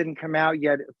 Unfortunately, it didn't come out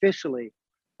yet officially,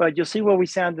 but you'll see what we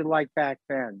sounded like back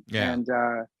then. Yeah. And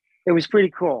it was pretty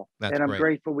cool. That's and I'm great.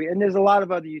 Grateful. And there's a lot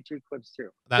of other YouTube clips too.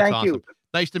 That's Thank awesome. you.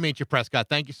 Nice to meet you, Prescott.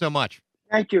 Thank you so much.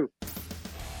 Thank you.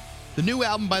 The new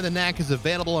album by The Knack is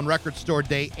available on Record Store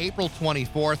Day, April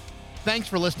 24th. Thanks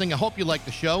for listening. I hope you like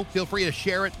the show. Feel free to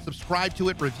share it, subscribe to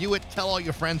it, review it, tell all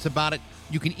your friends about it.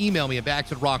 You can email me at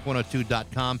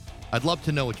bax@rock102.com. I'd love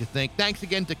to know what you think. Thanks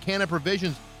again to Canna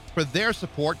Provisions for their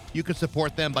support. You can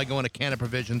support them by going to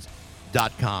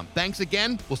cannaprovisions.com. Thanks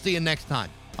again. We'll see you next time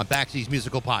on Baxi's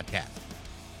Musical Podcast.